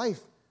things of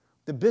life,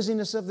 the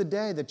busyness of the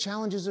day, the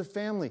challenges of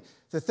family,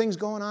 the things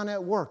going on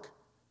at work,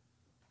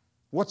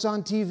 what's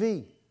on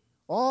TV,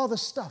 all the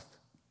stuff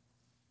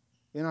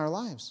in our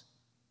lives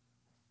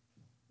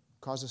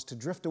cause us to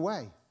drift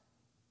away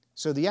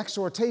So the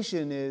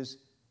exhortation is,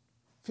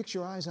 fix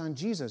your eyes on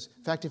Jesus.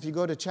 In fact, if you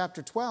go to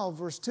chapter 12,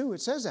 verse 2,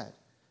 it says that.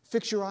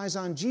 Fix your eyes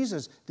on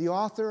Jesus, the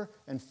author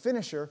and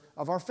finisher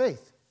of our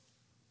faith.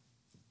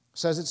 It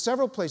says it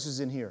several places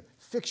in here.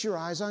 Fix your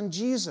eyes on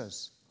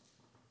Jesus.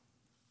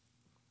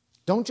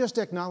 Don't just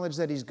acknowledge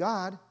that He's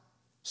God.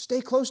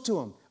 Stay close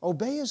to Him.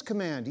 Obey His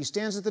command. He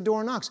stands at the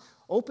door and knocks.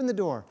 Open the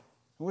door.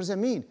 What does that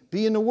mean?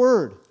 Be in the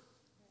Word.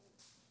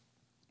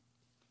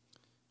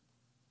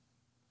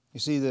 You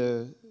see,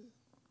 the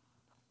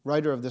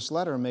writer of this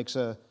letter makes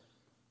an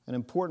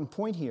important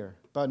point here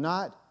about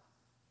not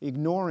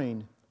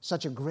ignoring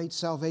such a great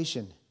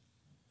salvation.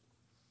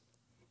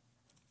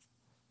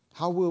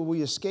 How will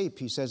we escape,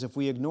 he says, if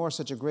we ignore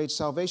such a great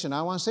salvation?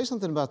 I want to say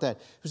something about that.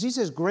 Because he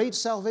says great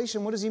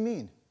salvation, what does he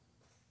mean?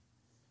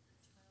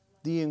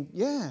 The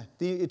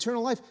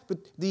eternal life, but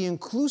the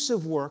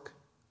inclusive work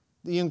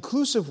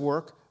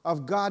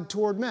of God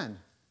toward men.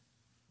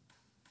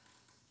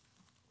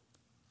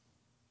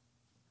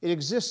 It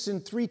exists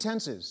in 3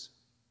 tenses.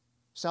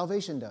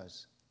 Salvation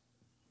does.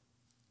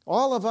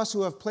 All of us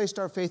who have placed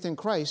our faith in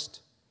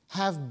Christ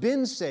have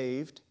been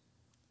saved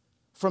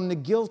from the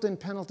guilt and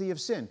penalty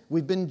of sin.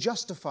 We've been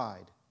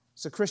justified.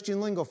 It's a Christian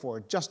lingo for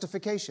it,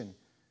 justification.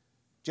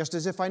 Just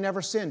as if I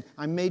never sinned,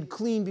 I'm made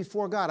clean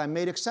before God. I'm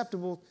made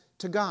acceptable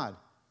to God.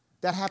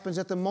 That happens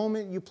at the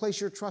moment you place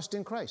your trust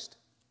in Christ.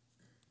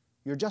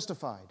 You're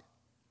justified.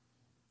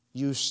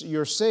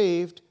 You're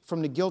saved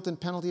from the guilt and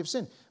penalty of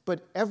sin.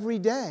 But every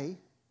day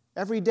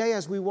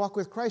as we walk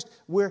with Christ,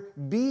 we're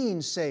being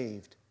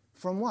saved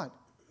from what?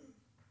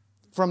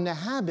 From the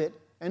habit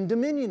and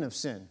dominion of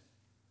sin.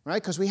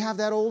 Right? Because we have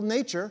that old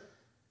nature.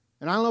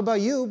 And I don't know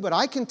about you, but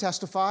I can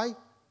testify.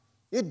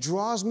 It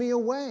draws me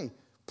away.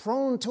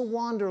 Prone to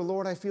wander,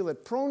 Lord, I feel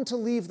it. Prone to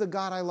leave the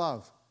God I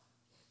love.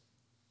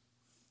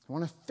 I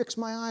want to fix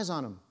my eyes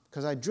on Him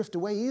because I drift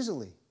away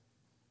easily.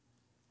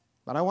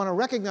 But I want to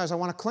recognize, I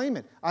want to claim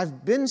it.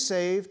 I've been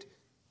saved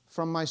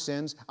from my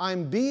sins.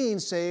 I'm being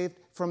saved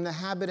from the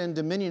habit and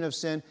dominion of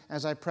sin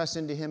as I press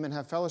into Him and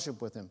have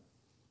fellowship with Him.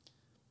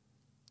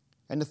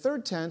 And the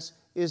third tense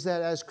is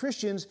that as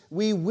Christians,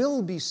 we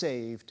will be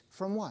saved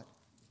from what?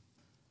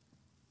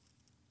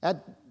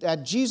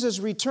 At Jesus'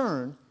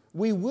 return,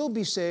 we will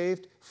be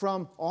saved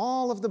from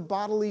all of the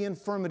bodily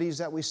infirmities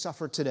that we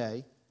suffer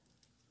today.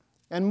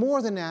 And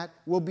more than that,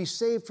 we'll be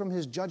saved from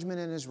His judgment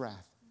and His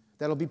wrath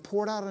that'll be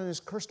poured out on His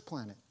cursed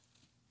planet,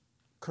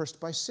 cursed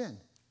by sin.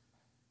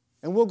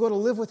 And we'll go to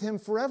live with Him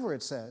forever,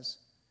 it says,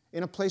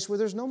 in a place where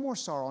there's no more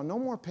sorrow, no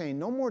more pain,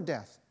 no more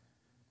death,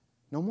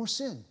 no more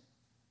sin.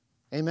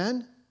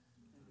 Amen?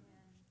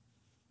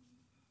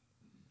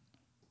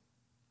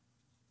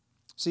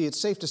 See, it's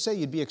safe to say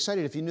you'd be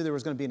excited if you knew there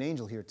was going to be an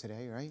angel here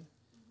today, right?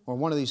 Or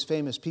one of these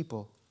famous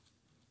people.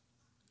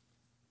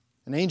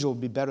 An angel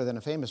would be better than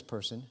a famous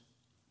person.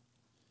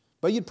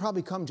 But you'd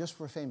probably come just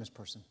for a famous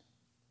person.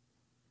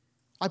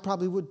 I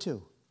probably would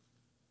too.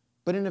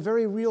 But in a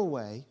very real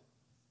way,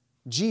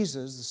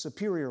 Jesus, the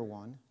superior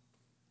one,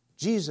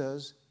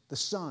 Jesus, the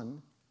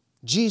Son,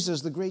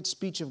 Jesus, the great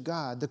speech of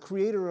God, the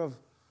creator of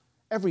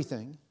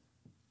everything,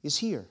 is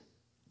here.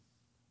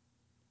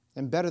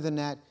 And better than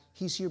that,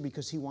 He's here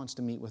because He wants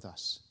to meet with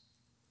us.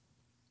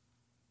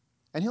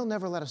 And He'll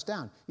never let us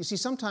down. You see,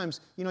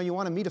 sometimes, you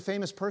want to meet a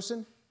famous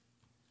person,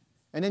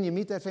 and then you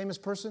meet that famous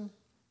person,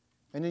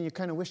 and then you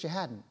kind of wish you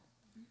hadn't,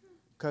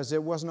 because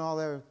it wasn't all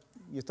there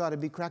you thought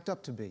it'd be cracked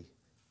up to be.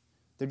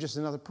 They're just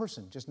another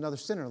person, just another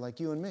sinner like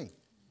you and me.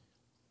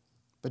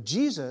 But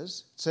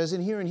Jesus, it says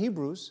in here in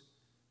Hebrews,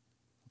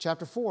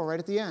 chapter 4, right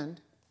at the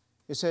end,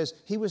 it says,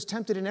 He was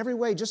tempted in every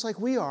way just like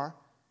we are,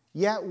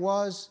 yet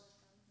was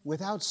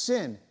without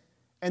sin.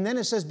 And then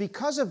it says,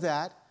 because of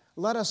that,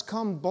 let us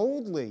come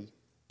boldly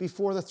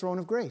before the throne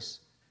of grace.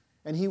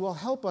 And He will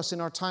help us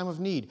in our time of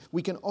need.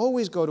 We can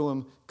always go to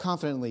Him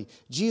confidently.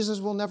 Jesus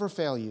will never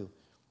fail you.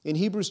 In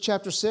Hebrews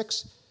chapter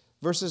 6,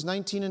 verses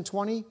 19 and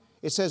 20,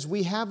 it says,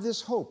 we have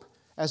this hope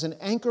as an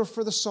anchor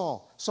for the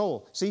soul.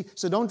 See,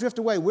 so don't drift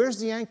away. Where's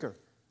the anchor?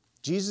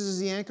 Jesus is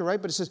the anchor,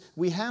 right? But it says,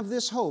 we have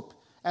this hope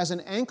as an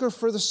anchor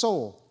for the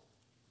soul,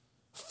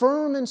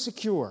 firm and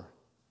secure.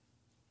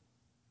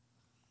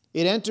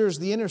 It enters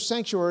the inner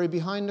sanctuary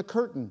behind the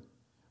curtain,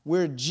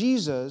 where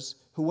Jesus,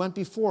 who went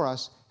before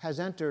us, has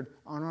entered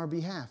on our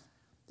behalf.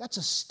 That's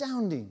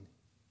astounding.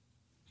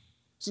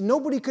 See,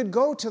 nobody could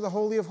go to the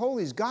Holy of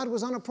Holies. God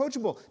was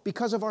unapproachable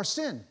because of our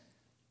sin.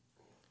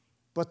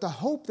 But the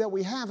hope that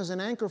we have as an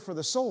anchor for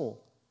the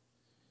soul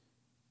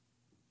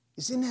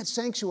is in that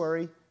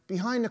sanctuary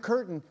behind the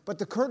curtain, but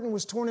the curtain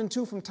was torn in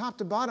two from top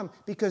to bottom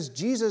because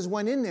Jesus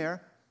went in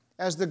there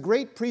as the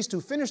great priest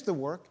who finished the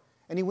work,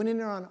 and He went in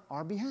there on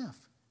our behalf.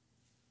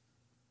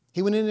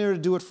 He went in there to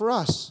do it for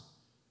us.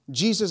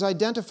 Jesus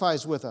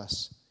identifies with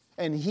us,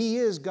 and He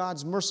is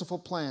God's merciful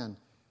plan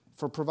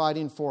for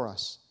providing for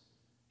us.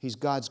 He's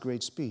God's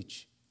great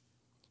speech.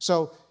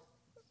 So,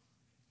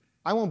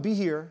 I won't be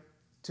here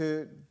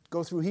to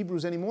go through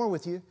Hebrews anymore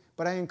with you,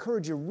 but I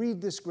encourage you, read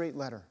this great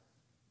letter.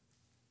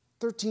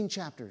 13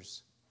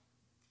 chapters.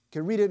 You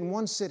can read it in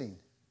one sitting.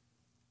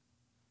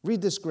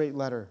 Read this great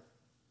letter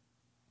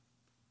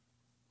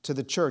to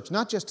the church,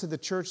 not just to the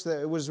church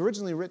that it was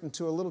originally written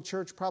to, a little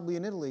church probably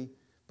in Italy,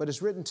 but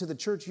it's written to the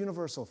church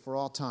universal for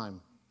all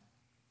time.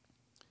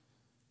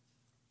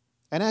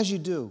 And as you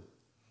do,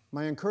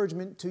 my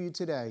encouragement to you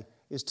today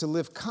is to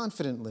live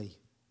confidently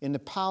in the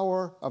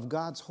power of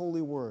God's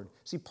holy word.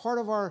 See, part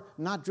of our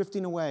not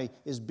drifting away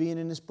is being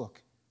in this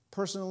book,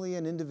 personally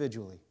and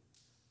individually.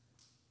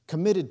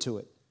 Committed to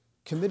it,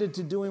 committed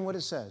to doing what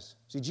it says.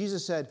 See,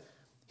 Jesus said,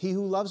 "He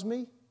who loves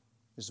me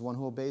is the one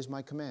who obeys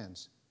my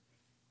commands."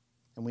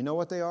 And we know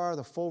what they are.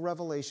 The full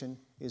revelation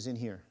is in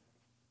here.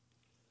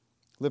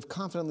 Live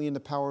confidently in the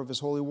power of his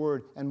holy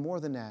word, and more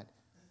than that,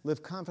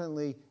 live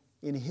confidently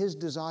in his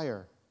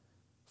desire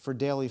for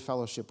daily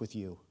fellowship with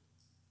you.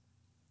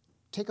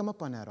 Take him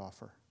up on that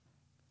offer.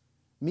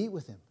 Meet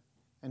with him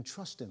and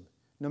trust him,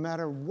 no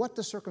matter what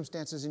the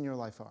circumstances in your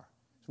life are.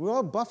 We're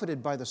all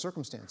buffeted by the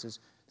circumstances.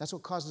 That's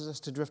what causes us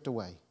to drift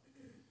away.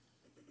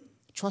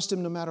 Trust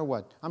him no matter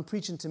what. I'm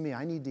preaching to me.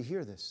 I need to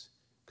hear this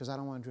because I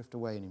don't want to drift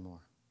away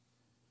anymore.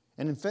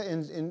 And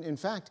in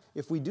fact,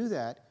 if we do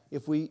that,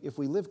 if we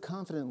live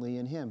confidently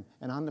in him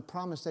and on the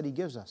promise that he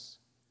gives us,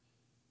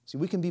 see,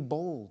 we can be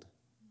bold.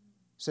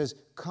 It says,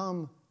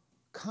 come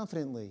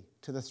confidently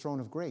to the throne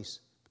of grace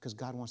because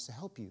God wants to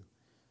help you.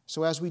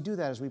 So as we do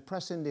that, as we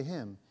press into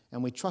him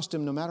and we trust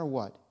him no matter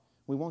what,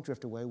 we won't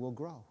drift away, we'll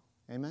grow.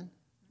 Amen?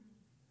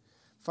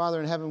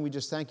 Father in heaven, we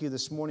just thank you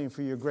this morning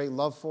for your great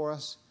love for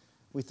us.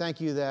 We thank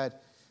you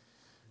that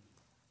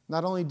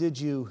not only did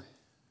you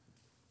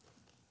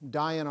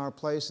die in our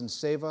place and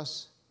save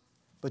us,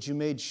 but you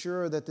made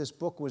sure that this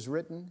book was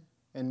written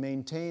and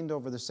maintained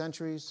over the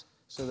centuries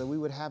so that we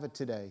would have it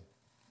today.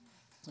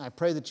 I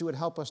pray that you would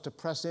help us to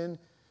press in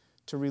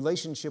to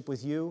relationship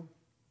with you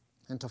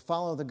and to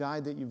follow the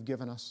guide that you've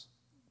given us.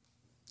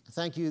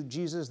 Thank you,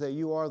 Jesus, that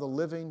you are the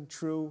living,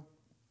 true,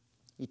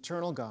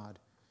 eternal God,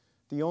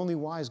 the only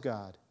wise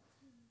God,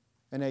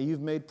 and that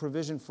you've made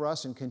provision for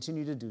us and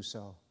continue to do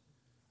so.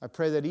 I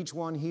pray that each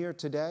one here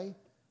today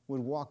would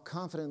walk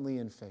confidently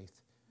in faith.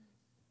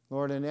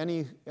 Lord, and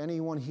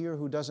anyone here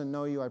who doesn't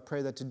know you, I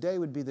pray that today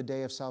would be the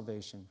day of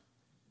salvation.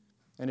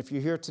 And if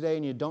you're here today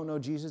and you don't know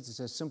Jesus, it's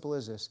as simple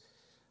as this.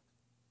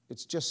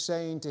 It's just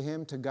saying to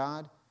him, to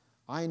God,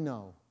 I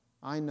know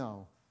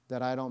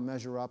that I don't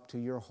measure up to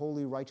your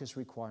holy, righteous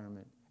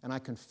requirement. And I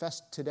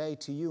confess today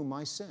to you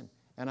my sin.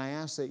 And I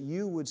ask that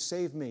you would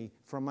save me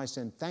from my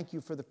sin. Thank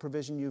you for the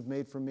provision you've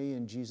made for me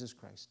in Jesus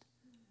Christ.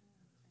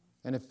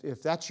 And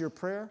if that's your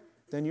prayer,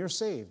 then you're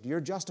saved.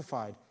 You're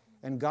justified.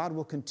 And God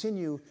will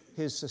continue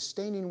his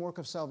sustaining work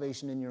of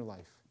salvation in your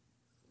life.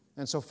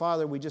 And so,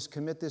 Father, we just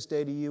commit this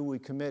day to you. We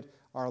commit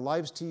our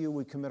lives to you.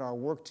 We commit our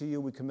work to you.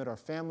 We commit our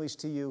families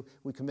to you.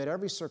 We commit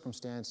every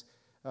circumstance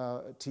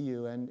to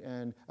you,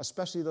 and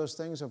especially those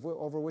things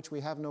over which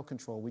we have no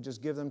control. We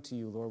just give them to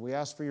you, Lord. We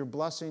ask for your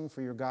blessing,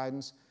 for your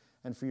guidance,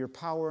 and for your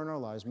power in our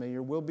lives. May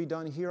your will be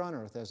done here on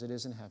earth as it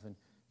is in heaven.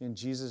 In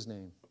Jesus'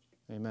 name,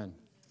 amen.